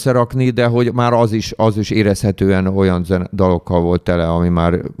szóval összerakni, de hogy már az is érezhetően olyan dalokkal volt tele, ami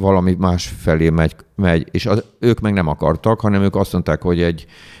már valami más felé megy, és ők meg nem akartak, hanem ők azt mondták, hogy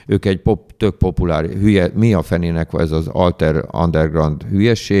ők egy tök populár mi a fenének ez az alter underground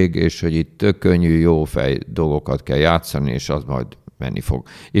hülyeség, és hogy itt tök könnyű, jó fej dolgokat kell játszani, és az majd menni fog.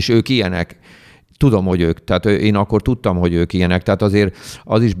 És ők ilyenek, tudom, hogy ők, tehát én akkor tudtam, hogy ők ilyenek, tehát azért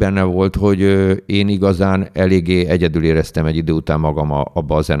az is benne volt, hogy én igazán eléggé egyedül éreztem egy idő után magam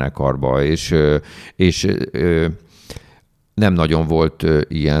abba a zenekarba, és nem nagyon volt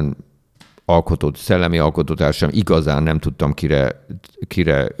ilyen szellemi alkotótársam, igazán nem tudtam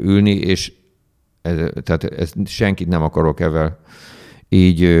kire ülni, és tehát ezt senkit nem akarok ezzel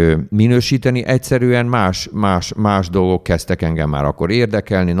így minősíteni. Egyszerűen más dolgok kezdtek engem már akkor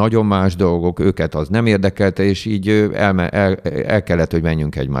érdekelni, nagyon más dolgok, őket az nem érdekelte, és így el kellett, hogy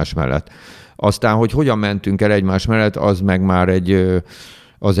menjünk egymás mellett. Aztán, hogy hogyan mentünk el egymás mellett, az meg már egy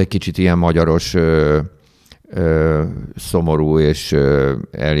kicsit ilyen magyaros, szomorú és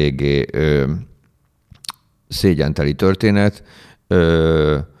eléggé szégyenteli történet,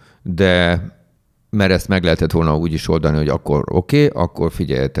 de mert ezt meg lehetett volna úgy is oldani, hogy akkor oké, akkor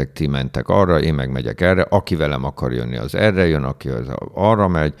figyeljetek, ti mentek arra, én meg megyek erre, aki velem akar jönni, az erre jön, aki az arra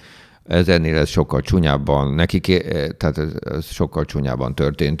megy, ez sokkal csúnyábban, tehát ez sokkal csúnyábban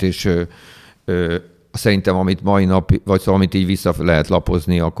történt, és szerintem, amit mai nap, vagy szóval amit így vissza lehet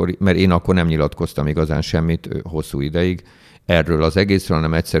lapozni, akkor, mert én akkor nem nyilatkoztam igazán semmit hosszú ideig erről az egészről,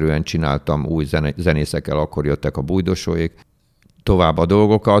 hanem egyszerűen csináltam új zenészekkel, akkor jöttek a bújdosóék, tovább a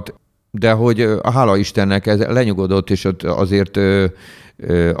dolgokat, de hogy hála Istennek ez lenyugodott, és ott azért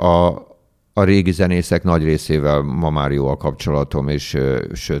a régi zenészek nagy részével ma már jó a kapcsolatom, és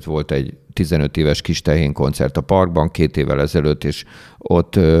sőt volt egy 15 éves Kistehén koncert a parkban 2 évvel ezelőtt, és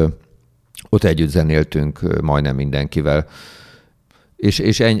ott Ott együtt zenéltünk majdnem mindenkivel.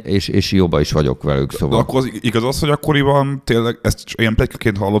 És jobban is vagyok velük, szóval. De akkor igaz az, hogy akkoriban tényleg, ezt ilyen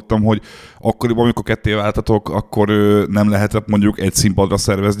pletykaként hallottam, hogy akkoriban, amikor ketté váltatok, akkor nem lehetett mondjuk egy színpadra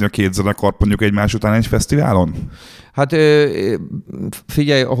szervezni a két zenekart mondjuk egymás után egy fesztiválon? Hát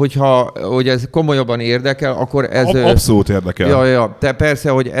figyelj, hogy ez komolyabban érdekel, akkor ez... Abszolút érdekel. Ja, te persze,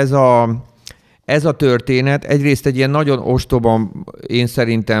 hogy ez a történet egyrészt egy ilyen nagyon ostoban, én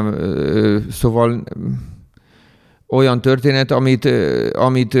szerintem, szóval olyan történet,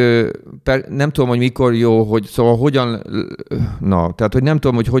 amit nem tudom, hogy mikor jó, hogy szóval hogyan, tehát hogy nem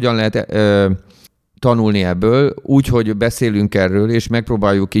tudom, hogy hogyan lehet tanulni ebből, úgy, hogy beszélünk erről, és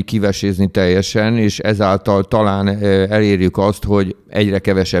megpróbáljuk kivesézni teljesen, és ezáltal talán elérjük azt, hogy egyre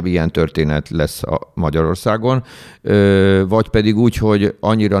kevesebb ilyen történet lesz a Magyarországon, vagy pedig úgy, hogy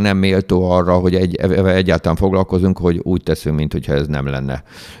annyira nem méltó arra, hogy egyáltalán foglalkozunk, hogy úgy teszünk, mintha ez nem lenne,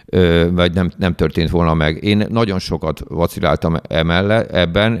 vagy nem történt volna meg. Én nagyon sokat vaciláltam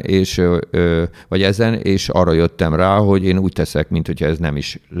ebben, vagy ezen, és arra jöttem rá, hogy én úgy teszek, mintha ez nem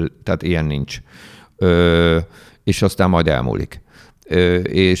is, tehát ilyen nincs. És aztán majd elmúlik.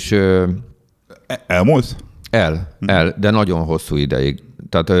 Elmúlt? El, de nagyon hosszú ideig.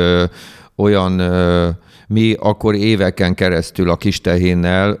 Tehát mi akkor éveken keresztül a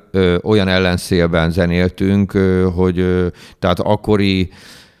Kistehénnel olyan ellenszélben zenéltünk, hogy tehát akkori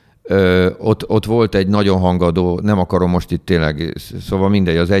ott volt egy nagyon hangadó, nem akarom most itt tényleg, szóval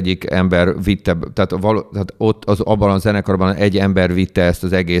mindegy, az egyik ember vitte, tehát ott abban a zenekarban egy ember vitte ezt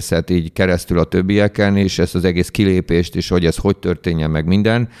az egészet így keresztül a többieken, és ezt az egész kilépést, és hogy ez hogy történjen meg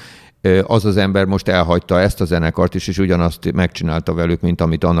minden. Az ember most elhagyta ezt a zenekart is, és ugyanazt megcsinálta velük, mint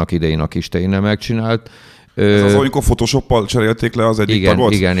amit annak idején a Kistehénnel megcsinált. Ez az, amikor Photoshoppal cserélték le az egyik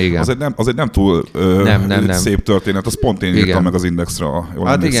tagot? Igen. Az egy nem túl nem. szép történet, azt pont én írtam meg az Indexre.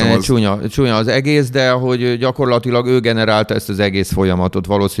 Hát igen, csúnya az egész, de hogy gyakorlatilag ő generálta ezt az egész folyamatot,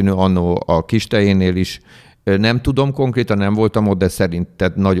 valószínű annó a Kistehénnél is. Nem tudom konkrétan, nem voltam ott, de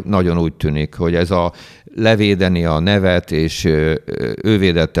szerintem nagyon úgy tűnik, hogy ez a levédeni a nevet, és ő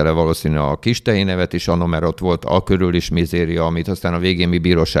védette le valószínű a Kistehén nevet is, annó, mert ott volt a körül is mizéria, amit aztán a végén mi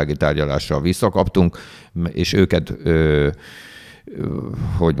bírósági tárgyalásra visszakaptunk, és őket,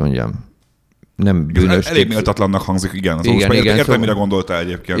 hogy mondjam, nem bűnös. Elég méltatlannak hangzik, igen. Igen, értem, szóval, mire gondoltál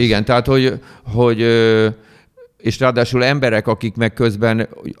egyébként. Igen, tehát, hogy és ráadásul emberek, akik meg közben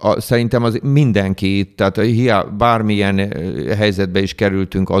szerintem az mindenki, tehát bármilyen helyzetbe is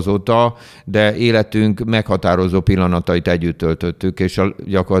kerültünk azóta, de életünk meghatározó pillanatait együtt töltöttük, és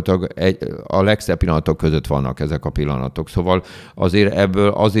gyakorlatilag a legszebb pillanatok között vannak ezek a pillanatok. Szóval azért ebből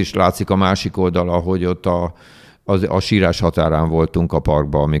az is látszik a másik oldala, hogy ott a sírás határán voltunk a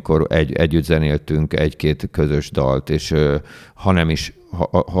parkban, amikor együtt zenéltünk egy-két közös dalt, és ha nem is,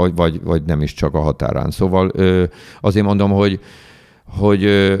 vagy nem is csak a határán. Szóval azért mondom, hogy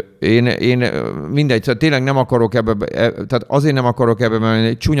én mindegy, szóval tényleg nem akarok ebbe, tehát azért nem akarok ebbe, mert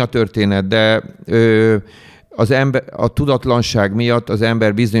egy csúnya történet, de a tudatlanság miatt az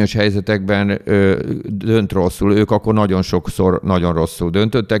ember bizonyos helyzetekben dönt rosszul. Ők akkor nagyon sokszor nagyon rosszul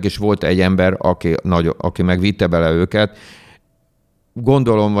döntöttek, és volt egy ember, aki megvitte bele őket.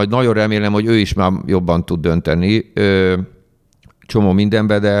 Gondolom, vagy nagyon remélem, hogy ő is már jobban tud dönteni csomó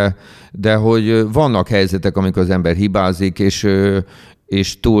mindenbe, de hogy vannak helyzetek, amikor az ember hibázik,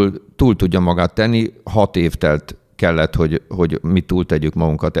 és túl tudja magát tenni. 6 év kellett, hogy mi túl tegyük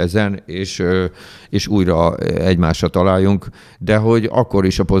magunkat ezen, és újra egymásra találjunk, de hogy akkor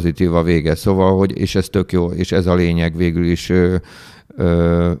is a pozitív a vége. Szóval, és ez tök jó, és ez a lényeg végül is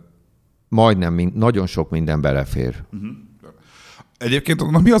majdnem nagyon sok minden belefér.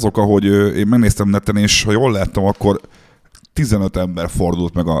 Egyébként mi az oka, hogy én megnéztem neten, és ha jól láttam, akkor 15 ember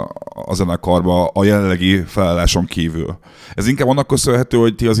fordult meg a zenekarba a jelenlegi felálláson kívül. Ez inkább annak köszönhető,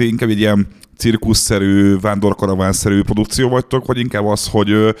 hogy ti azért inkább egy ilyen cirkuszszerű, vándorkaravánszerű produkció vagytok, vagy inkább az,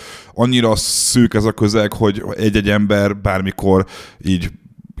 hogy annyira szűk ez a közeg, hogy egy-egy ember bármikor így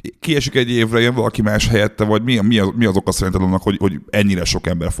kiesik egy évre, jön valaki más helyette, vagy mi az oka szerinted annak, hogy ennyire sok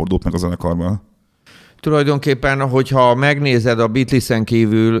ember fordult meg a zenekarban? Tulajdonképpen, hogyha megnézed a Beatlesen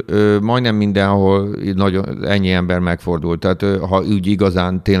kívül, majdnem mindenhol ennyi ember megfordult. Tehát ha úgy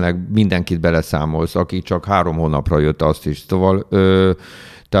igazán tényleg mindenkit beleszámolsz, aki csak 3 hónapra jött, azt is. Szóval,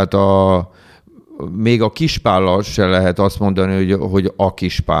 tehát még a Kispállal se lehet azt mondani, hogy a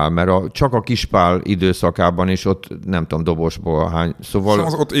Kispál, mert csak a Kispál időszakában is ott nem tudom, dobosból hány. Szóval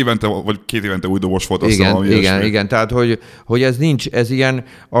ott évente, vagy 2 évente új dobos volt. Igen, tehát hogy ez nincs, ez ilyen,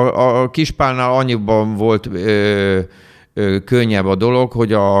 a Kispálnál annyiban volt könnyebb a dolog,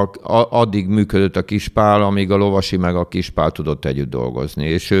 hogy addig működött a Kispál, amíg a Lovasi meg a Kispál tudott együtt dolgozni,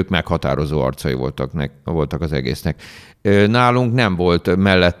 és ők meghatározó arcai voltak az egésznek. Nálunk nem volt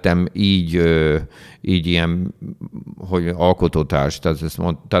mellettem így ilyen, hogy alkotótárs,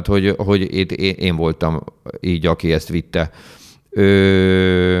 tehát hogy én voltam így, aki ezt vitte.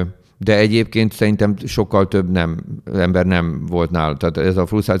 De egyébként szerintem sokkal több ember nem volt nála. Tehát ez a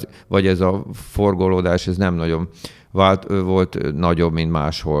frusztráció, vagy ez a forgolódás, ez nem nagyon volt nagyobb, mint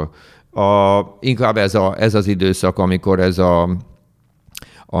máshol. Inkább ez az időszak, amikor ez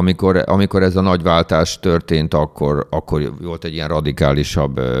a nagy váltás történt, akkor volt egy ilyen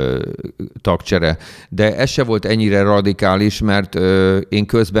radikálisabb tagcsere. De ez se volt ennyire radikális, mert én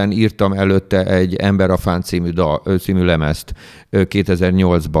közben írtam előtte egy Ember a fán című lemezt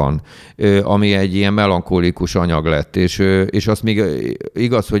 2008-ban, ami egy ilyen melankolikus anyag lett, és azt még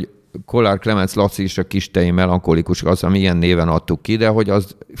igaz, hogy Kollár-Klemencz Laci és a Kistehén melankolikus, az, ami ilyen néven adtuk ki, de hogy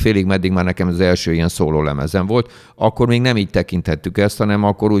az félig meddig már nekem az első ilyen szóló lemezem volt. Akkor még nem így tekintettük ezt, hanem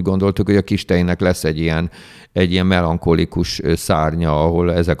akkor úgy gondoltuk, hogy a Kistehénnek lesz egy ilyen melankolikus szárnya,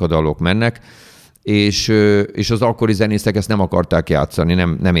 ahol ezek a dalok mennek, és az akkori zenészek ezt nem akarták játszani,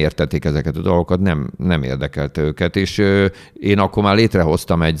 nem értették ezeket a dalokat, nem érdekelte őket, és én akkor már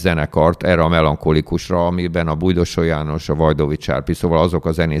létrehoztam egy zenekart erre a melankolikusra, amiben a Bújdosó János, a Vajdovics Árpi, szóval azok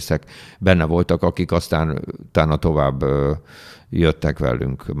a zenészek benne voltak, akik aztán utána tovább jöttek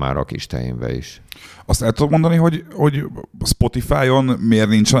velünk már a Kistehénbe is. Azt el tudod mondani, hogy Spotify-on miért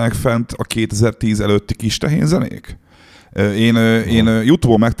nincsenek fent a 2010 előtti Kistehén zenék? Én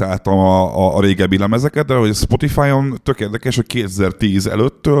YouTube-on megtaláltam a régebbi lemezeket, de hogy Spotify-on tök érdekes, hogy 2010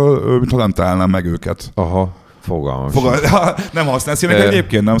 előttől, mintha nem találnám meg őket. Aha, fogalmas. Nem használsz ilyeneket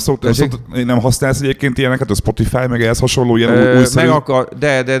egyébként? Nem használsz egyébként ilyeneket a Spotify, meg ehhez hasonló ilyen újszerű?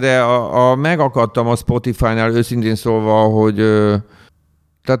 Megakadtam a Spotify-nál őszintén szólva, hogy...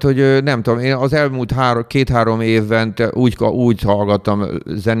 Tehát, hogy nem tudom, én az elmúlt 2-3 évben úgy hallgattam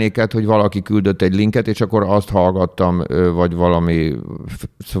zenéket, hogy valaki küldött egy linket, és akkor azt hallgattam, vagy valami,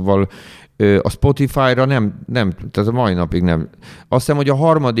 szóval a Spotify-ra nem, tehát a mai napig nem. Azt hiszem, hogy a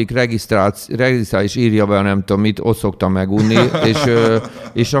harmadik regisztrálás írja be, nem tudom mit, ott szoktam megunni,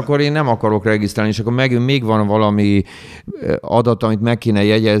 és akkor én nem akarok regisztrálni, és akkor még van valami adat, amit meg kéne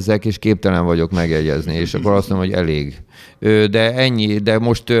jegyezzek, és képtelen vagyok megjegyezni, és akkor azt mondom, hogy elég. De ennyi, de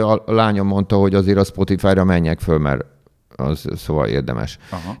most a lányom mondta, hogy azért a Spotify-ra menjek föl, mert az szóval érdemes.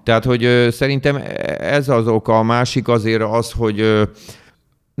 Aha. Tehát, hogy szerintem ez az oka, a másik azért az, hogy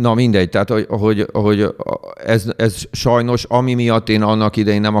na mindegy, tehát hogy ez sajnos, ami miatt én annak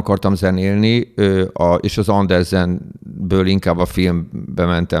idején nem akartam zenélni, és az Andersenből inkább a filmbe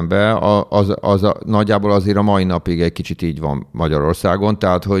mentem be, nagyjából azért a mai napig egy kicsit így van Magyarországon,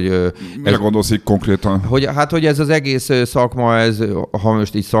 tehát hogy... Mire gondolsz így konkrétan? Hogy ez az egész szakma, ha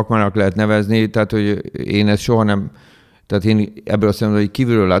most így szakmának lehet nevezni, tehát hogy én ezt soha nem... Tehát én ebből azt mondom, hogy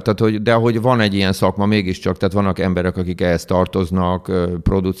kívülről láttad, de hogy van egy ilyen szakma mégiscsak, tehát vannak emberek, akik ehhez tartoznak,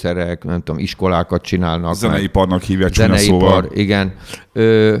 producerek, nem tudom, iskolákat csinálnak. Zeneiparnak hívják csúnya szóval. Igen.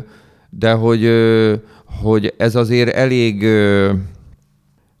 De hogy ez azért elég,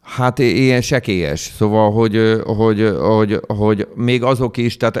 hát ilyen sekélyes. Szóval, hogy még azok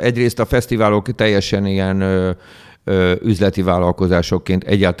is, tehát egyrészt a fesztiválok teljesen ilyen üzleti vállalkozásokként,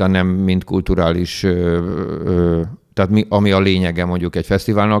 egyáltalán nem mint kulturális tehát ami a lényege mondjuk egy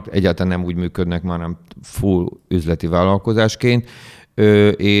fesztiválnak, egyáltalán nem úgy működnek már, nem full üzleti vállalkozásként,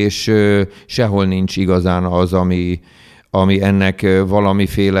 és sehol nincs igazán az, ami ennek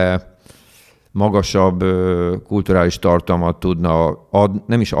valamiféle magasabb kulturális tartalmat tudna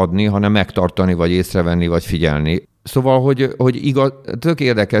nem is adni, hanem megtartani, vagy észrevenni, vagy figyelni. Szóval, hogy tök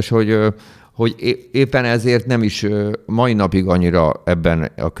érdekes, hogy éppen ezért nem is mai napig annyira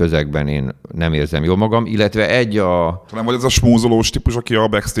ebben a közegben én nem érzem jól magam, illetve Nem vagy ez a smúzolós típus, aki a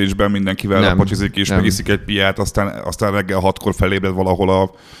backstage-ben mindenkivel lepacsizik és megiszik egy piát, aztán reggel 6-kor felébred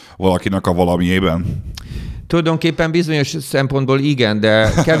valahol valakinek a valamiében? Tulajdonképpen bizonyos szempontból igen,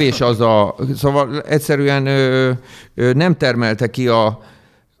 de kevés Szóval egyszerűen nem termelte ki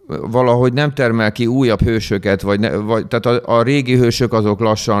valahogy nem termel ki újabb hősöket, tehát a régi hősök azok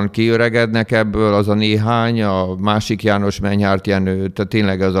lassan kiöregednek ebből, az a néhány, a másik János Menyhárt Jenő, tehát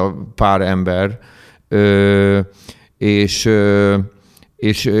tényleg az a pár ember,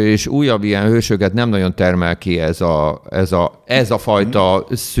 és újabb ilyen hősöket nem nagyon termel ki ez a fajta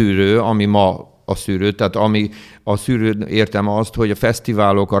szűrő, ami ma a szűrőt, tehát ami a szűrőt értem azt, hogy a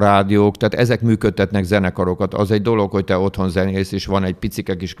fesztiválok, a rádiók, tehát ezek működtetnek zenekarokat. Az egy dolog, hogy te otthon zenélsz, és van egy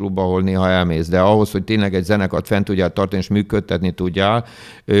picike kis klub, ahol néha elmész, de ahhoz, hogy tényleg egy zenekart fent tudjál tartani, és működtetni tudjál,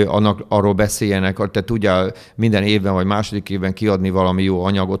 arról beszéljenek, te tudjál minden évben vagy második évben kiadni valami jó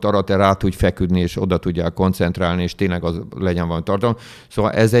anyagot, arra te rá tudj feküdni, és oda tudjál koncentrálni, és tényleg az legyen valami tartalom.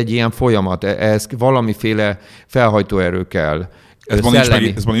 Szóval ez egy ilyen folyamat, ez valamiféle felhajtóerő kell. Ez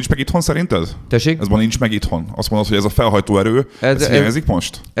ma nincs meg itthon szerinted? Tessék? Ez ma nincs meg itthon. Azt mondod, hogy ez a felhajtóerő, ez hiányzik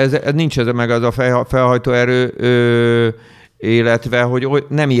most? Ez nincs ez meg az a felhajtóerő, illetve, hogy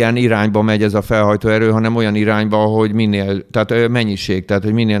nem ilyen irányba megy ez a felhajtóerő, hanem olyan irányba, hogy tehát mennyiség, tehát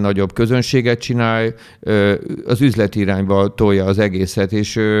hogy minél nagyobb közönséget csinálj, az üzleti irányba tolja az egészet,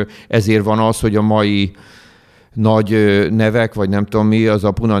 és ezért van az, hogy a mai nagy nevek, vagy nem tudom mi, az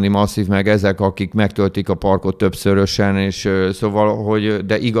a Punani Masszív, meg ezek, akik megtöltik a parkot többszörösen, és szóval, hogy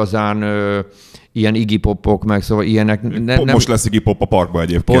de igazán ilyen Iggy Popok, meg szóval ilyenek... Most lesz Iggy Pop a parkban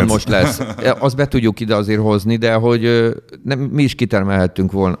egyébként. Pont most lesz. Azt be tudjuk ide azért hozni, de hogy mi is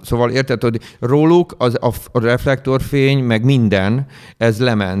kitermelhettünk volna. Szóval érted, hogy róluk a reflektorfény, meg minden, ez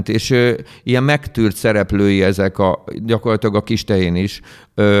lement, és ilyen megtűrt szereplői ezek gyakorlatilag a Kistehén is,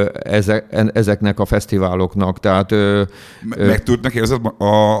 ezeknek a fesztiváloknak, tehát... Megtűrtnek érzed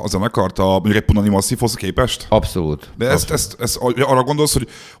a zenekart mondjuk egy Punani Masszívhoz képest? Abszolút. De ezt arra gondolsz,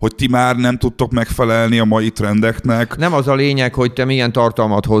 hogy ti már nem tudtok megfelelni a mai trendeknek? Nem az a lényeg, hogy te milyen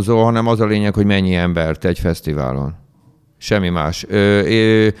tartalmat hozol, hanem az a lényeg, hogy mennyi embert egy fesztiválon. Semmi más.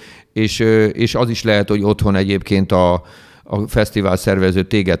 És az is lehet, hogy otthon egyébként a fesztivál szervező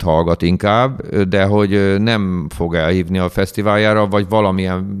téged hallgat inkább, de hogy nem fog elhívni a fesztiváljára, vagy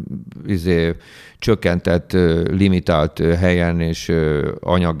valamilyen csökkentett, limitált helyen és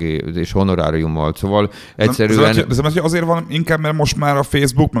anyagi és honoráriummal. Szóval egyszerűen... Ez azért van inkább, mert most már a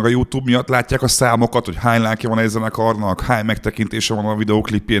Facebook meg a YouTube miatt látják a számokat, hogy hány lájkja van egy zenekarnak, hány megtekintése van a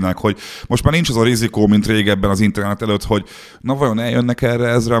videóklipjének, hogy most már nincs az a rizikó, mint régebben az internet előtt, hogy na vajon eljönnek erre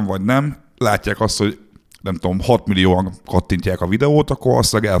ezren, vagy nem. Látják azt, hogy nem tudom, 6 millióan kattintják a videót, akkor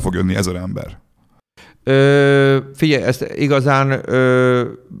azt el fog jönni 1000 ember. Figyelj, ez igazán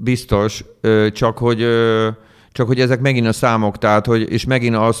biztos, csak hogy ezek megint a számok, tehát, és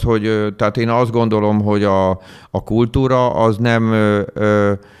megint az, hogy tehát én azt gondolom, hogy a kultúra az nem...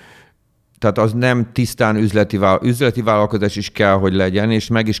 Tehát az nem tisztán üzleti vállalkozás is kell, hogy legyen, és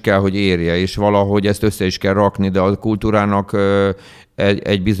meg is kell, hogy érje, és valahogy ezt össze is kell rakni, de a kultúrának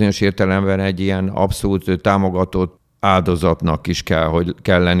egy bizonyos értelemben egy ilyen abszolút támogatott áldozatnak is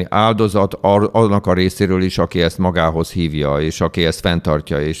kell lenni. Áldozat annak a részéről is, aki ezt magához hívja, és aki ezt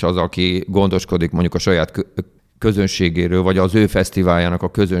fenntartja, és az, aki gondoskodik mondjuk a saját közönségéről, vagy az ő fesztiváljának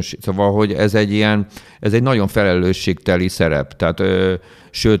a közönség. Szóval, hogy ez egy nagyon felelősségteli szerep. Tehát,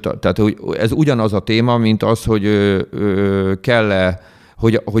 sőt, tehát ez ugyanaz a téma, mint az, hogy kell-e,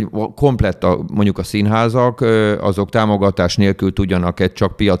 hogy komplett mondjuk a színházak, azok támogatás nélkül tudjanak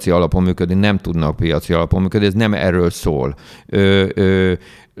csak piaci alapon működni, nem tudnak piaci alapon működni, ez nem erről szól.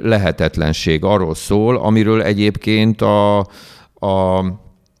 Lehetetlenség arról szól, amiről egyébként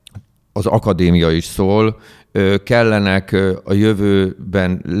az akadémia is szól, kellenek a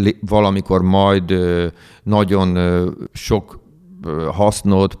jövőben valamikor majd nagyon sok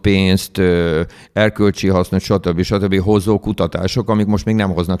hasznot, pénzt, erkölcsi hasznot, stb. Hozó kutatások, amik most még nem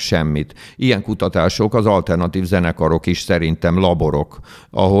hoznak semmit. Ilyen kutatások az alternatív zenekarok is szerintem laborok,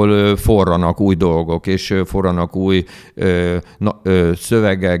 ahol forranak új dolgok, és forranak új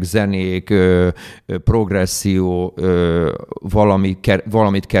szövegek, zenék, progresszió,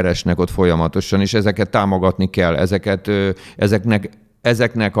 valamit keresnek ott folyamatosan, és ezeket támogatni kell.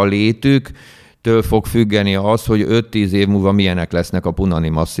 Ezeknek a létük től fog függeni az, hogy 5-10 év múlva milyenek lesznek a Punani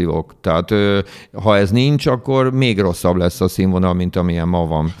Masszívok. Tehát ha ez nincs, akkor még rosszabb lesz a színvonal, mint amilyen ma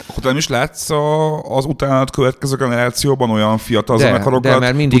van. Akkor nem is látsz az utánat következő generációban olyan fiatal zenekarokat? De,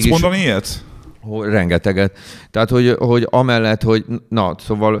 mert mindig tudsz mondani ilyet? Rengeteget. Tehát, hogy amellett, hogy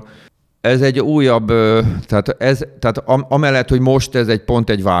szóval ez egy újabb, tehát amellett, hogy most ez pont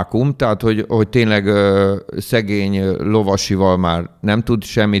egy vákum, tehát hogy tényleg szegény lovasival már nem tud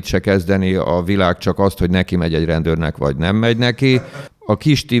semmit se kezdeni a világ, csak azt, hogy neki megy egy rendőrnek, vagy nem megy neki. A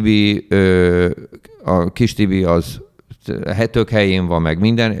Kis Tibi az tök helyén van meg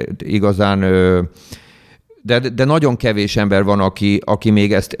minden, igazán... De nagyon kevés ember van, aki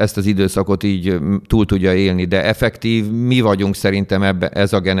még ezt az időszakot így túl tudja élni, de effektív mi vagyunk szerintem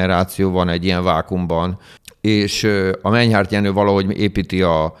ez a generáció van egy ilyen vákumban, és a Menyhárt Jenő valahogy építi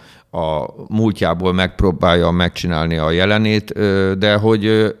a múltjából megpróbálja megcsinálni a jelenét, de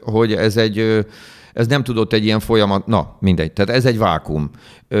hogy ez nem tudott egy ilyen folyamat, na mindegy, tehát ez egy vákum.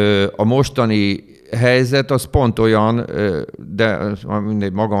 A mostani helyzet az pont olyan, de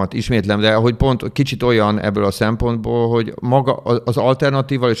mindegy, magamat ismétlem, de hogy pont kicsit olyan ebből a szempontból, hogy maga az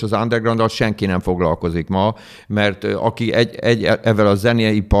alternatívval és az undergrounddal senki nem foglalkozik ma, mert aki ezzel a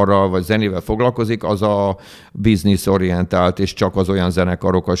zeneiparral vagy zenével foglalkozik, az a business-orientált, és csak az olyan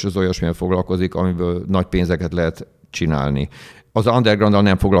zenekarokkal és az olyasmivel foglalkozik, amiből nagy pénzeket lehet csinálni. Az undergrounddal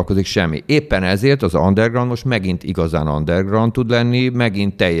nem foglalkozik semmi. Éppen ezért az underground most megint igazán underground tud lenni,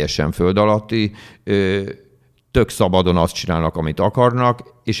 megint teljesen föld alatti, tök szabadon azt csinálnak, amit akarnak,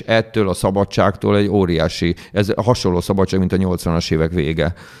 és ettől a szabadságtól egy óriási, ez hasonló szabadság, mint a 80-as évek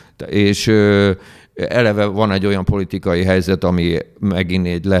vége. És eleve van egy olyan politikai helyzet, ami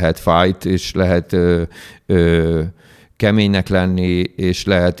megint lehet fight, és lehet keménynek lenni, és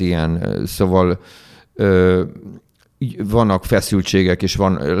lehet ilyen, szóval vannak feszültségek, és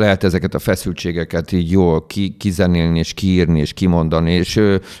lehet ezeket a feszültségeket így jól kizenélni, és kiírni, és kimondani, és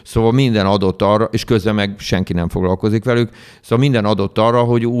szóval minden adott arra, és közben meg senki nem foglalkozik velük, szóval minden adott arra,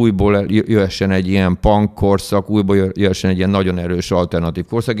 hogy újból jöhessen egy ilyen punk korszak, újból jöhessen egy ilyen nagyon erős alternatív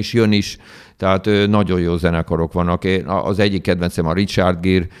korszak, és jön is, tehát nagyon jó zenekarok vannak. Az egyik kedvencem a Richard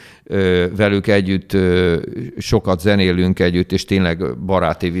Gere, velük együtt sokat zenélünk együtt, és tényleg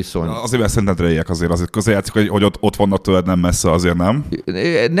baráti viszony. Azért mert Szentendreiek azért közel játszik, hogy ott vannak tőled, nem messze, azért nem?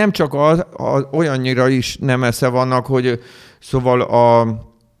 Nem csak olyannyira is nem messze vannak, hogy szóval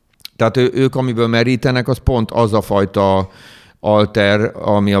tehát ők, amiből merítenek, az pont az a fajta alter,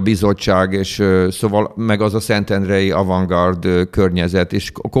 ami a bizottság, és szóval meg az a szentendrei avantgard környezet,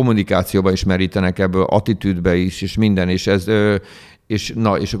 és a kommunikációba is merítenek ebből, attitűdbe is, és minden, és ez... És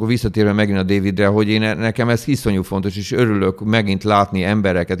akkor visszatérve megint a Davidre, hogy nekem ez iszonyú fontos, és örülök megint látni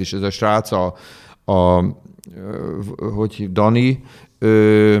embereket, és ez a srác, Dani,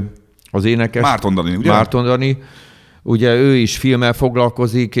 az énekes. Márton Dani, ugye? Márton Dani. Ugye ő is filmmel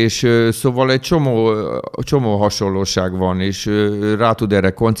foglalkozik, és szóval egy csomó hasonlóság van, és rá tud erre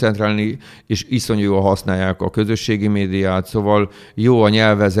koncentrálni, és iszonyú jól használják a közösségi médiát, szóval jó a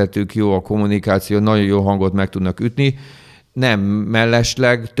nyelvezetük, jó a kommunikáció, nagyon jó hangot meg tudnak ütni. Nem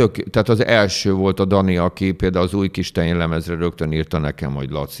mellesleg, tehát az első volt a Dani, aki például az új Kistehén lemezre rögtön írta nekem, hogy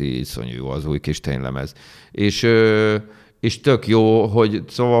Laci, iszonyú jó az új Kistehén lemez. És tök jó, hogy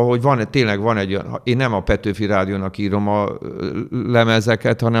szóval, hogy tényleg van egy olyan, én nem a Petőfi Rádiónak írom a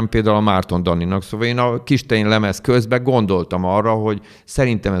lemezeket, hanem például a Márton Daninak. Szóval én a Kistehén lemez közben gondoltam arra, hogy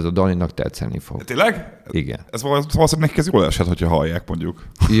szerintem ez a Daninak tetszeni fog. Tényleg? Igen. Ez valószínűleg nekik ez jól esett, hogyha hallják, mondjuk.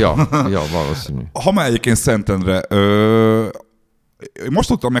 Ja, valószínű. Ha már egyébként Szentendre, most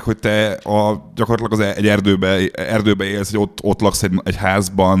tudtam meg, hogy te gyakorlatilag egy erdőbe élsz, hogy ott laksz egy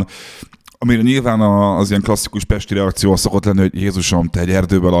házban, amire nyilván az ilyen klasszikus pesti reakció szokott lenni, hogy Jézusom, te egy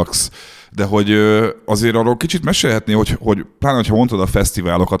erdőbe laksz, de hogy azért arról kicsit mesélhetné, hogy pláne, hogyha mondtad a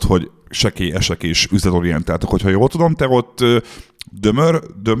fesztiválokat, hogy sekélyesek és üzletorientáltak, hogyha jól tudom, te ott Dömör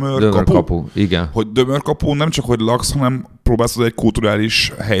kapu? Igen. Hogy Dömör kapu nem csak, hogy laksz, hanem próbálsz egy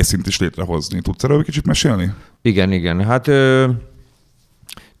kulturális helyszínt is létrehozni. Tudsz erről kicsit mesélni? Igen. Hát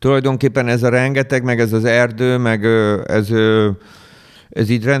tulajdonképpen ez a rengeteg, meg ez az erdő, meg ez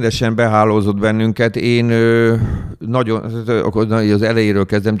így rendesen behálózott bennünket. Én akkor az elejéről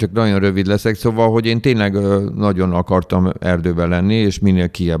kezdem, csak nagyon rövid leszek, szóval, hogy én tényleg nagyon akartam erdőben lenni, és minél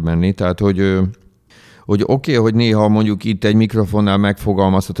kijebb menni, tehát, hogy oké, hogy néha mondjuk itt egy mikrofonnál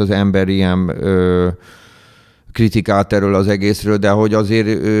megfogalmazhat az ember ilyen kritikát erről az egészről, de hogy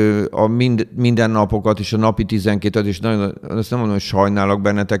azért a mindennapokat és a napi 12-et, és nagyon, azt nem mondom, hogy sajnálok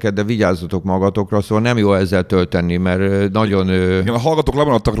benneteket, de vigyázzatok magatokra, szóval nem jó ezzel tölteni, mert nagyon... Igen, a hallgatók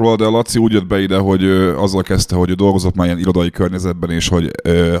lemaradtak róla, de a Laci úgy jött be ide, hogy azzal kezdte, hogy dolgozott már ilyen irodai környezetben, és hogy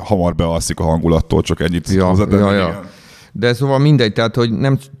hamar bealszik a hangulattól, csak ennyit hozzátenni. Ja. De szóval mindegy, tehát, hogy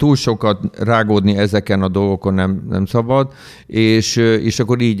nem túl sokat rágódni ezeken a dolgokon nem szabad, és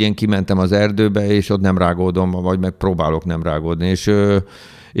akkor így én kimentem az erdőbe, és ott nem rágódom, vagy meg próbálok nem rágódni.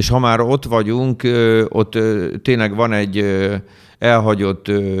 És ha már ott vagyunk, ott tényleg van egy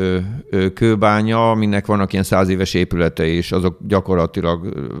elhagyott kőbánya, aminek vannak ilyen 100 éves épületei, és azok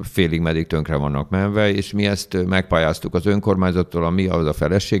gyakorlatilag félig meddig tönkre vannak menve, és mi ezt megpályáztuk az önkormányzattól, az a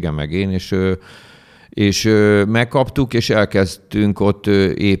feleségem, meg én, és megkaptuk, és elkezdtünk ott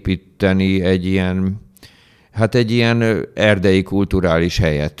építeni egy ilyen erdei kulturális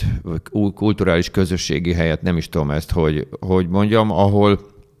helyet, kulturális közösségi helyet, nem is tudom ezt, hogy mondjam,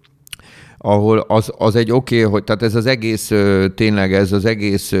 ahol az egy oké, hogy tehát ez az egész, tényleg ez az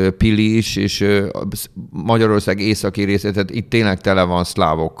egész Pilis, és Magyarország északi része, tehát itt tényleg tele van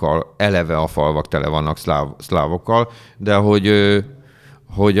szlávokkal, eleve a falvak tele vannak szlávokkal, de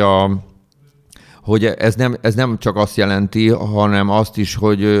hogy ez nem csak azt jelenti, hanem azt is,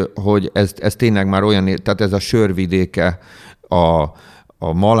 hogy ez tényleg már olyan, tehát ez a sörvidéke,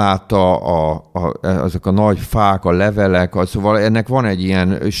 a maláta, azok a nagy fák, a levelek, szóval ennek van egy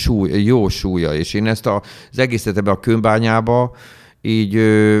ilyen jó súlya, és én ezt az egészet ebbe a kőbányába így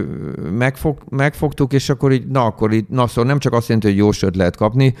megfogtuk, és akkor így, szóval nem csak azt jelenti, hogy jó sört lehet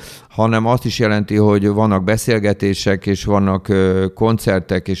kapni, hanem azt is jelenti, hogy vannak beszélgetések, és vannak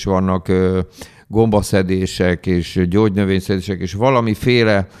koncertek, és vannak gombaszedések, és gyógynövényszedések, és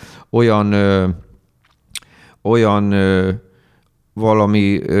valamiféle olyan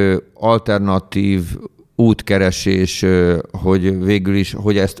valami alternatív útkeresés, hogy végül is,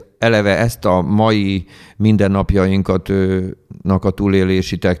 hogy ezt a mai mindennapjainkat a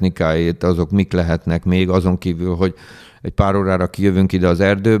túlélési technikáit, azok mik lehetnek még, azon kívül, hogy egy pár órára kijövünk ide az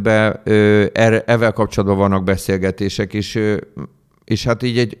erdőbe, ezzel kapcsolatban vannak beszélgetések is, és hát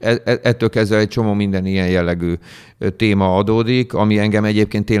így ettől kezdve egy csomó minden ilyen jellegű téma adódik, ami engem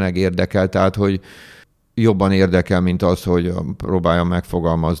egyébként tényleg érdekel, tehát hogy jobban érdekel, mint az, hogy próbáljam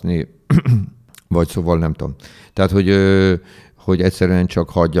megfogalmazni, vagy szóval nem tudom. Tehát, hogy egyszerűen csak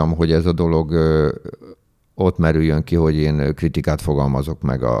hagyjam, hogy ez a dolog ott merüljön ki, hogy én kritikát fogalmazok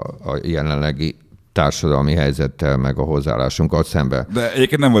meg a jelenlegi társadalmi helyzettel, meg a hozzáállásunkkal szembe. De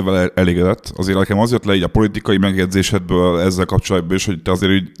egyébként nem vagy vele elégedett. Azért nekem az jött le így a politikai megjegyzésedből ezzel kapcsolatban is, hogy te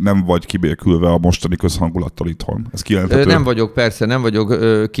azért így nem vagy kibékülve a mostani közhangulattal itthon. Ez kijelenthető? Nem vagyok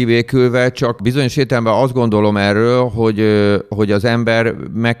kibékülve, csak bizonyos értelemben azt gondolom erről, hogy az ember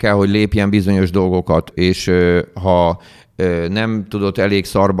meg kell, hogy lépjen bizonyos dolgokat, és ha nem tudott elég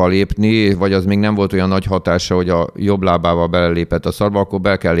szarba lépni, vagy az még nem volt olyan nagy hatása, hogy a jobb lábával belelépett a szarba, akkor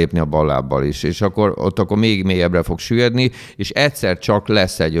be kell lépni a bal lábbal is. És akkor még mélyebbre fog süllyedni, és egyszer csak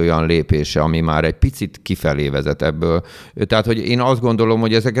lesz egy olyan lépése, ami már egy picit kifelé vezet ebből. Tehát, hogy én azt gondolom,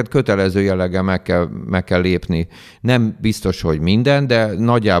 hogy ezeket kötelező jelleggel meg kell lépni. Nem biztos, hogy minden, de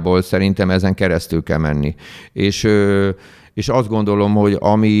nagyjából szerintem ezen keresztül kell menni. És azt gondolom, hogy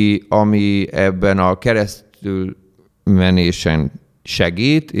ami ebben a keresztül menésen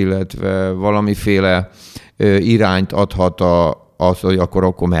segít, illetve valamiféle irányt adhat az, hogy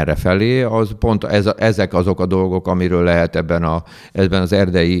akkor merre felé, az pont ezek azok a dolgok, amiről lehet ebben az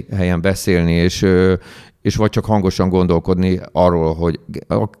erdei helyen beszélni, és vagy csak hangosan gondolkodni arról, hogy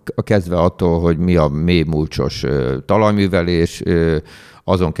kezdve attól, hogy mi a mélymúlcsos talajművelés,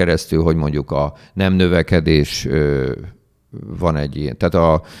 azon keresztül, hogy mondjuk a nem növekedés van egy ilyen,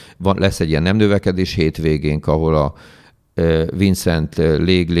 tehát lesz egy ilyen nem növekedés hétvégénk, ahol a Vincent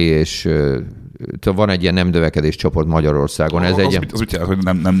Légli és van egy ilyen nem növekedés csoport Magyarországon. Ez az úgy jelent, hogy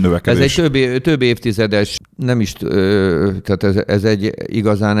nem növekedés. Ez egy több évtizedes, nem is, tehát ez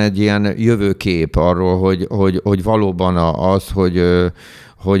igazán egy ilyen jövőkép arról, hogy valóban az,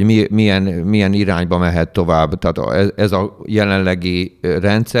 hogy milyen irányba mehet tovább. Tehát ez a jelenlegi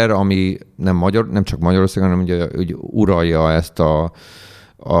rendszer, ami nem csak Magyarországon, hanem ugye uralja ezt a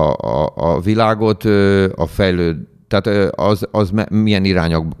világot, a fejlődő, tehát az milyen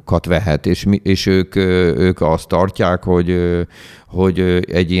irányokat vehet, és ők azt tartják, hogy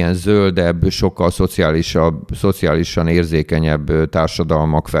egy ilyen zöldebb, sokkal szociálisan érzékenyebb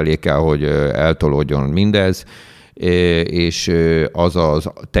társadalmak felé kell, hogy eltolódjon mindez, és az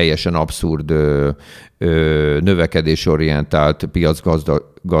teljesen abszurd növekedésorientált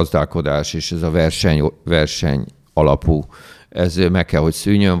piacgazdálkodás, és ez a verseny alapú, ez meg kell, hogy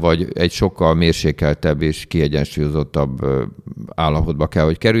szűnjön, vagy egy sokkal mérsékeltebb és kiegyensúlyozottabb állapotba kell,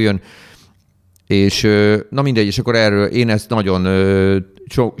 hogy kerüljön. És na mindegy, és akkor erről én ezt nagyon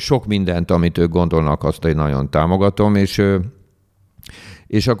sok mindent, amit ők gondolnak, azt én nagyon támogatom,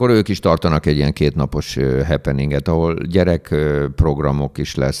 és akkor ők is tartanak egy ilyen 2 napos happeninget, ahol gyerekprogramok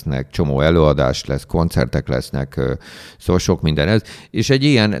is lesznek, csomó előadás lesz, koncertek lesznek, szóval sok minden ez. És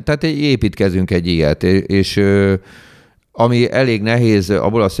tehát építkezünk egy ilyet, és ami elég nehéz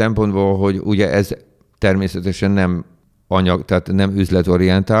abból a szempontból, hogy ugye ez természetesen nem tehát nem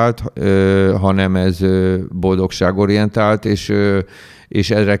üzletorientált, hanem ez boldogságorientált, és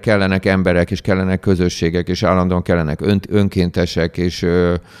erre kellenek emberek, és kellenek közösségek, és állandóan kellenek önkéntesek,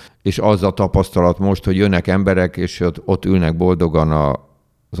 és az a tapasztalat most, hogy jönnek emberek, és ott ülnek boldogan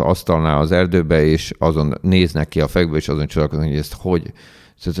az asztalnál az erdőbe, és azon néznek ki a fejükbe, és azon csodálkoznak, hogy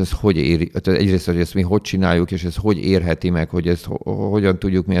ez hogy éri, egyrészt, hogy ezt mi hogy csináljuk, és ez hogy érheti meg, hogy ezt hogyan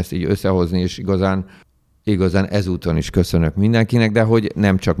tudjuk mi ezt így összehozni, és igazán ezúton is köszönök mindenkinek, de hogy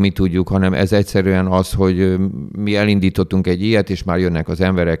nem csak mi tudjuk, hanem ez egyszerűen az, hogy mi elindítottunk egy ilyet, és már jönnek az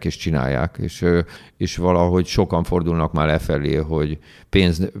emberek, és csinálják, és valahogy sokan fordulnak már lefelé, hogy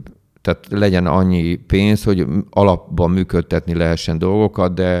tehát legyen annyi pénz, hogy alapban működtetni lehessen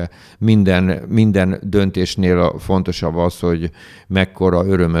dolgokat, de minden döntésnél fontosabb az, hogy mekkora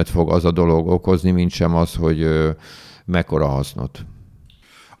örömöt fog az a dolog okozni, mint sem az, hogy mekkora hasznot.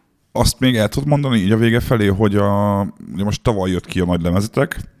 Azt még el tudod mondani így a vége felé, hogy ugye most tavaly jött ki a nagy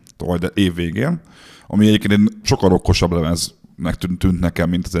lemezetek, de év végén, ami egyébként egy sokkal rokkosabb lemeznek tűnt nekem,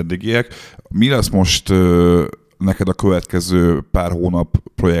 mint az eddigiek. Mi lesz most neked a következő pár hónap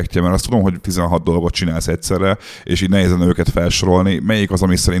projektje, mert azt tudom, hogy 16 dolgot csinálsz egyszerre, és így nehéz őket felsorolni. Melyik az,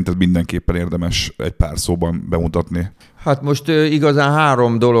 ami szerinted mindenképpen érdemes egy pár szóban bemutatni? Hát most igazán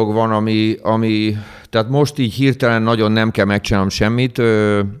 3 dolog van, ami tehát most így hirtelen nagyon nem kell megcsinálnom semmit.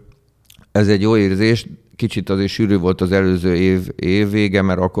 Ez egy jó érzés. Kicsit azért sűrű volt az előző év vége,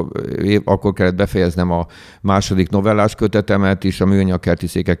 mert akkor kellett befejeznem a második novellás kötetemet is, a műanyagkerti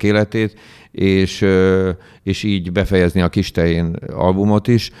székek életét, és így befejezni a Kistehén albumot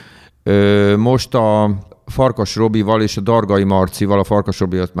is. Most a Farkas Robival és a Dargai Marcival, a Farkas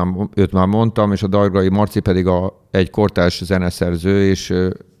Robi, őt már mondtam, és a Dargai Marci pedig egy kortárs zeneszerző, és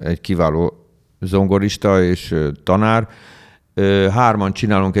egy kiváló zongorista és tanár. 3-an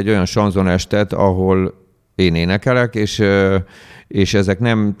csinálunk egy olyan sanzonestet, ahol én énekelek, és ezek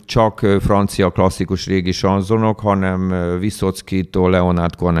nem csak francia klasszikus régi sanzonok, hanem Vyszockitól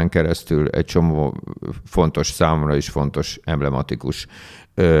Leonard Cohenen keresztül egy csomó fontos, számomra is fontos, emblematikus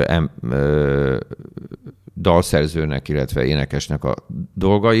dalszerzőnek, illetve énekesnek a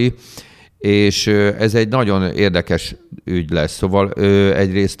dolgai, és ez egy nagyon érdekes ügy lesz. Szóval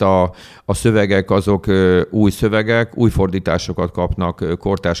egyrészt a szövegek azok új szövegek, új fordításokat kapnak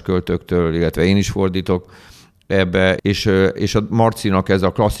kortárs költőktől, illetve én is fordítok ebbe, és a Marcinak ez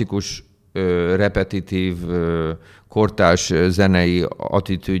a klasszikus, repetitív, kortárs zenei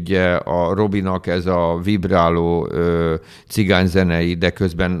attitűdje, a Robinak ez a vibráló cigányzenei, de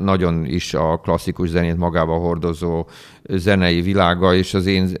közben nagyon is a klasszikus zenét magába hordozó zenei világa, és az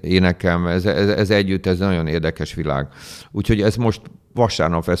én énekem, ez együtt, ez nagyon érdekes világ. Úgyhogy ezt most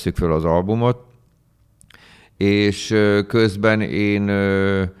vasárnap veszük föl az albumot, és közben én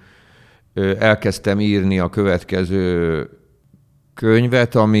elkezdtem írni a következő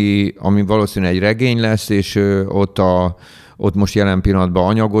könyvet, ami valószínűleg egy regény lesz, és ott most jelen pillanatban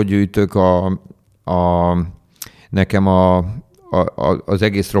anyagot gyűjtök. Nekem az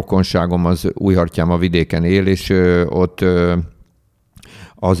egész rokonságom az Újhartyám a vidéken él, és ott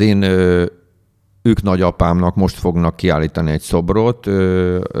az én nagyapámnak most fognak kiállítani egy szobrot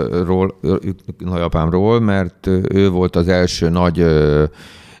nagyapámról, mert ő volt az első nagy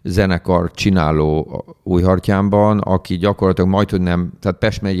zenekar csináló Újhartyámban, aki gyakorlatilag majdhogy nem, tehát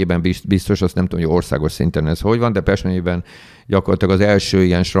Pest megyében biztos, azt nem tudom, hogy országos szinten ez hogy van, de Pest megyében gyakorlatilag az első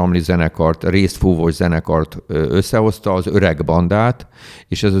ilyen sramli zenekart, részfúvós zenekart összehozta, az Öreg Bandát,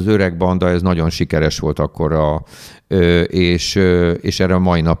 és ez az Öreg Banda, ez nagyon sikeres volt akkor, és erre a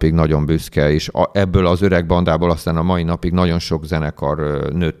mai napig nagyon büszke, és ebből az Öreg Bandából aztán a mai napig nagyon sok zenekar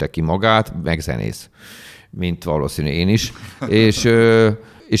nőtte ki magát, meg zenész, mint valószínű én is,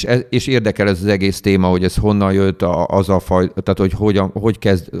 és érdekel ez az egész téma, hogy ez honnan jött az a faj, tehát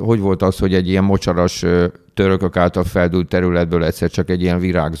hogy volt az, hogy egy ilyen mocsaras törökök által feldúlt területből egyszer csak egy ilyen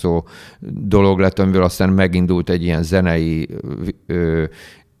virágzó dolog lett, amiből aztán megindult egy ilyen zenei,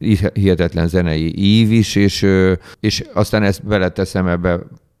 hihetetlen zenei ív is, és aztán ezt beleteszem ebbe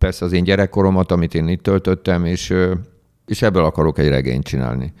persze az én gyerekkoromat, amit én itt töltöttem, és ebből akarok egy regényt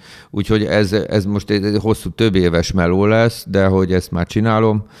csinálni. Úgyhogy ez most egy hosszú, több éves meló lesz, de hogy ezt már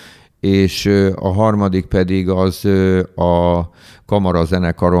csinálom, és a harmadik pedig az a kamara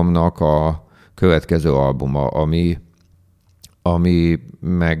zenekaromnak a következő albuma,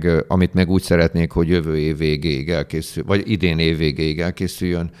 amit meg úgy szeretnék, hogy jövő év végéig elkészül, vagy idén év végéig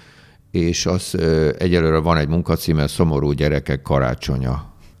elkészüljön, és az egyelőre van egy munkacíme, Szomorú gyerekek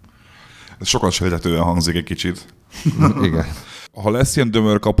karácsonya. Ez sokat sejtetően hangzik egy kicsit. Igen. Ha lesz ilyen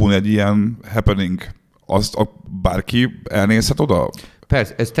dömörkapun egy ilyen happening, azt bárki elnézhet oda?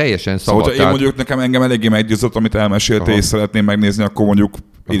 Persze, ez teljesen szabad. Szóval, ha én mondjuk engem eléggé meggyőzött, amit elmeséltél, és szeretném megnézni, akkor mondjuk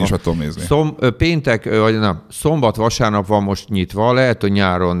én is meg tudom nézni. Szombat, vasárnap van most nyitva, lehet, hogy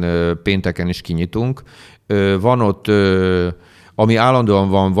nyáron pénteken is kinyitunk. Van ott, ami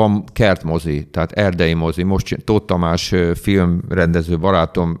állandóan van kertmozi, tehát erdei mozi. Most Tóth Tamás filmrendező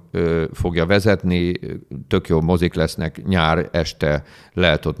barátom fogja vezetni, tök jó mozik lesznek, nyár este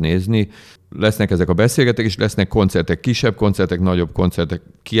lehet ott nézni. Lesznek ezek a beszélgetek, és lesznek koncertek, kisebb koncertek, nagyobb koncertek,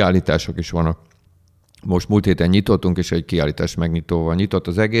 kiállítások is vannak. Most múlt héten nyitottunk, és egy kiállítás megnyitóval nyitott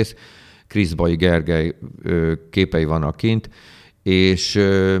az egész. Kriszbai Gergely képei vannak kint, és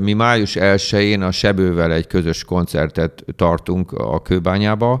mi május 1-én a Sebővel egy közös koncertet tartunk a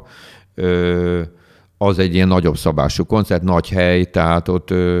Kőbányába. Az egy ilyen nagyobb szabású koncert, nagy hely, tehát ott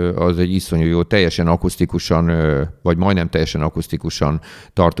az egy iszonyú jó, teljesen akusztikusan, vagy majdnem teljesen akusztikusan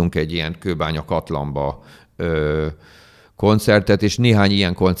tartunk egy ilyen Kőbánya Katlamba koncertet, és néhány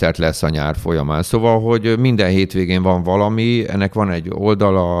ilyen koncert lesz a nyár folyamán. Szóval, hogy minden hétvégén van valami, ennek van egy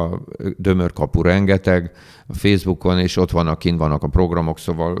oldala, Dömörkapu rengeteg, a Facebookon, és ott kint vannak a programok,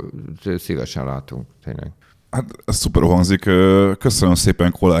 szóval szívesen látunk, tényleg. Hát ez szuper hangzik. Köszönöm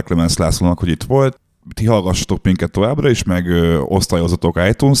szépen Kollár-Klemencz Lászlónak, hogy itt volt. Ti hallgassatok minket továbbra is, meg osztályozatok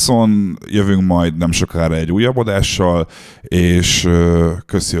iTunes-on, jövünk majd nem sokára egy újabb adással, és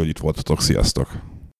köszi, hogy itt voltatok, sziasztok!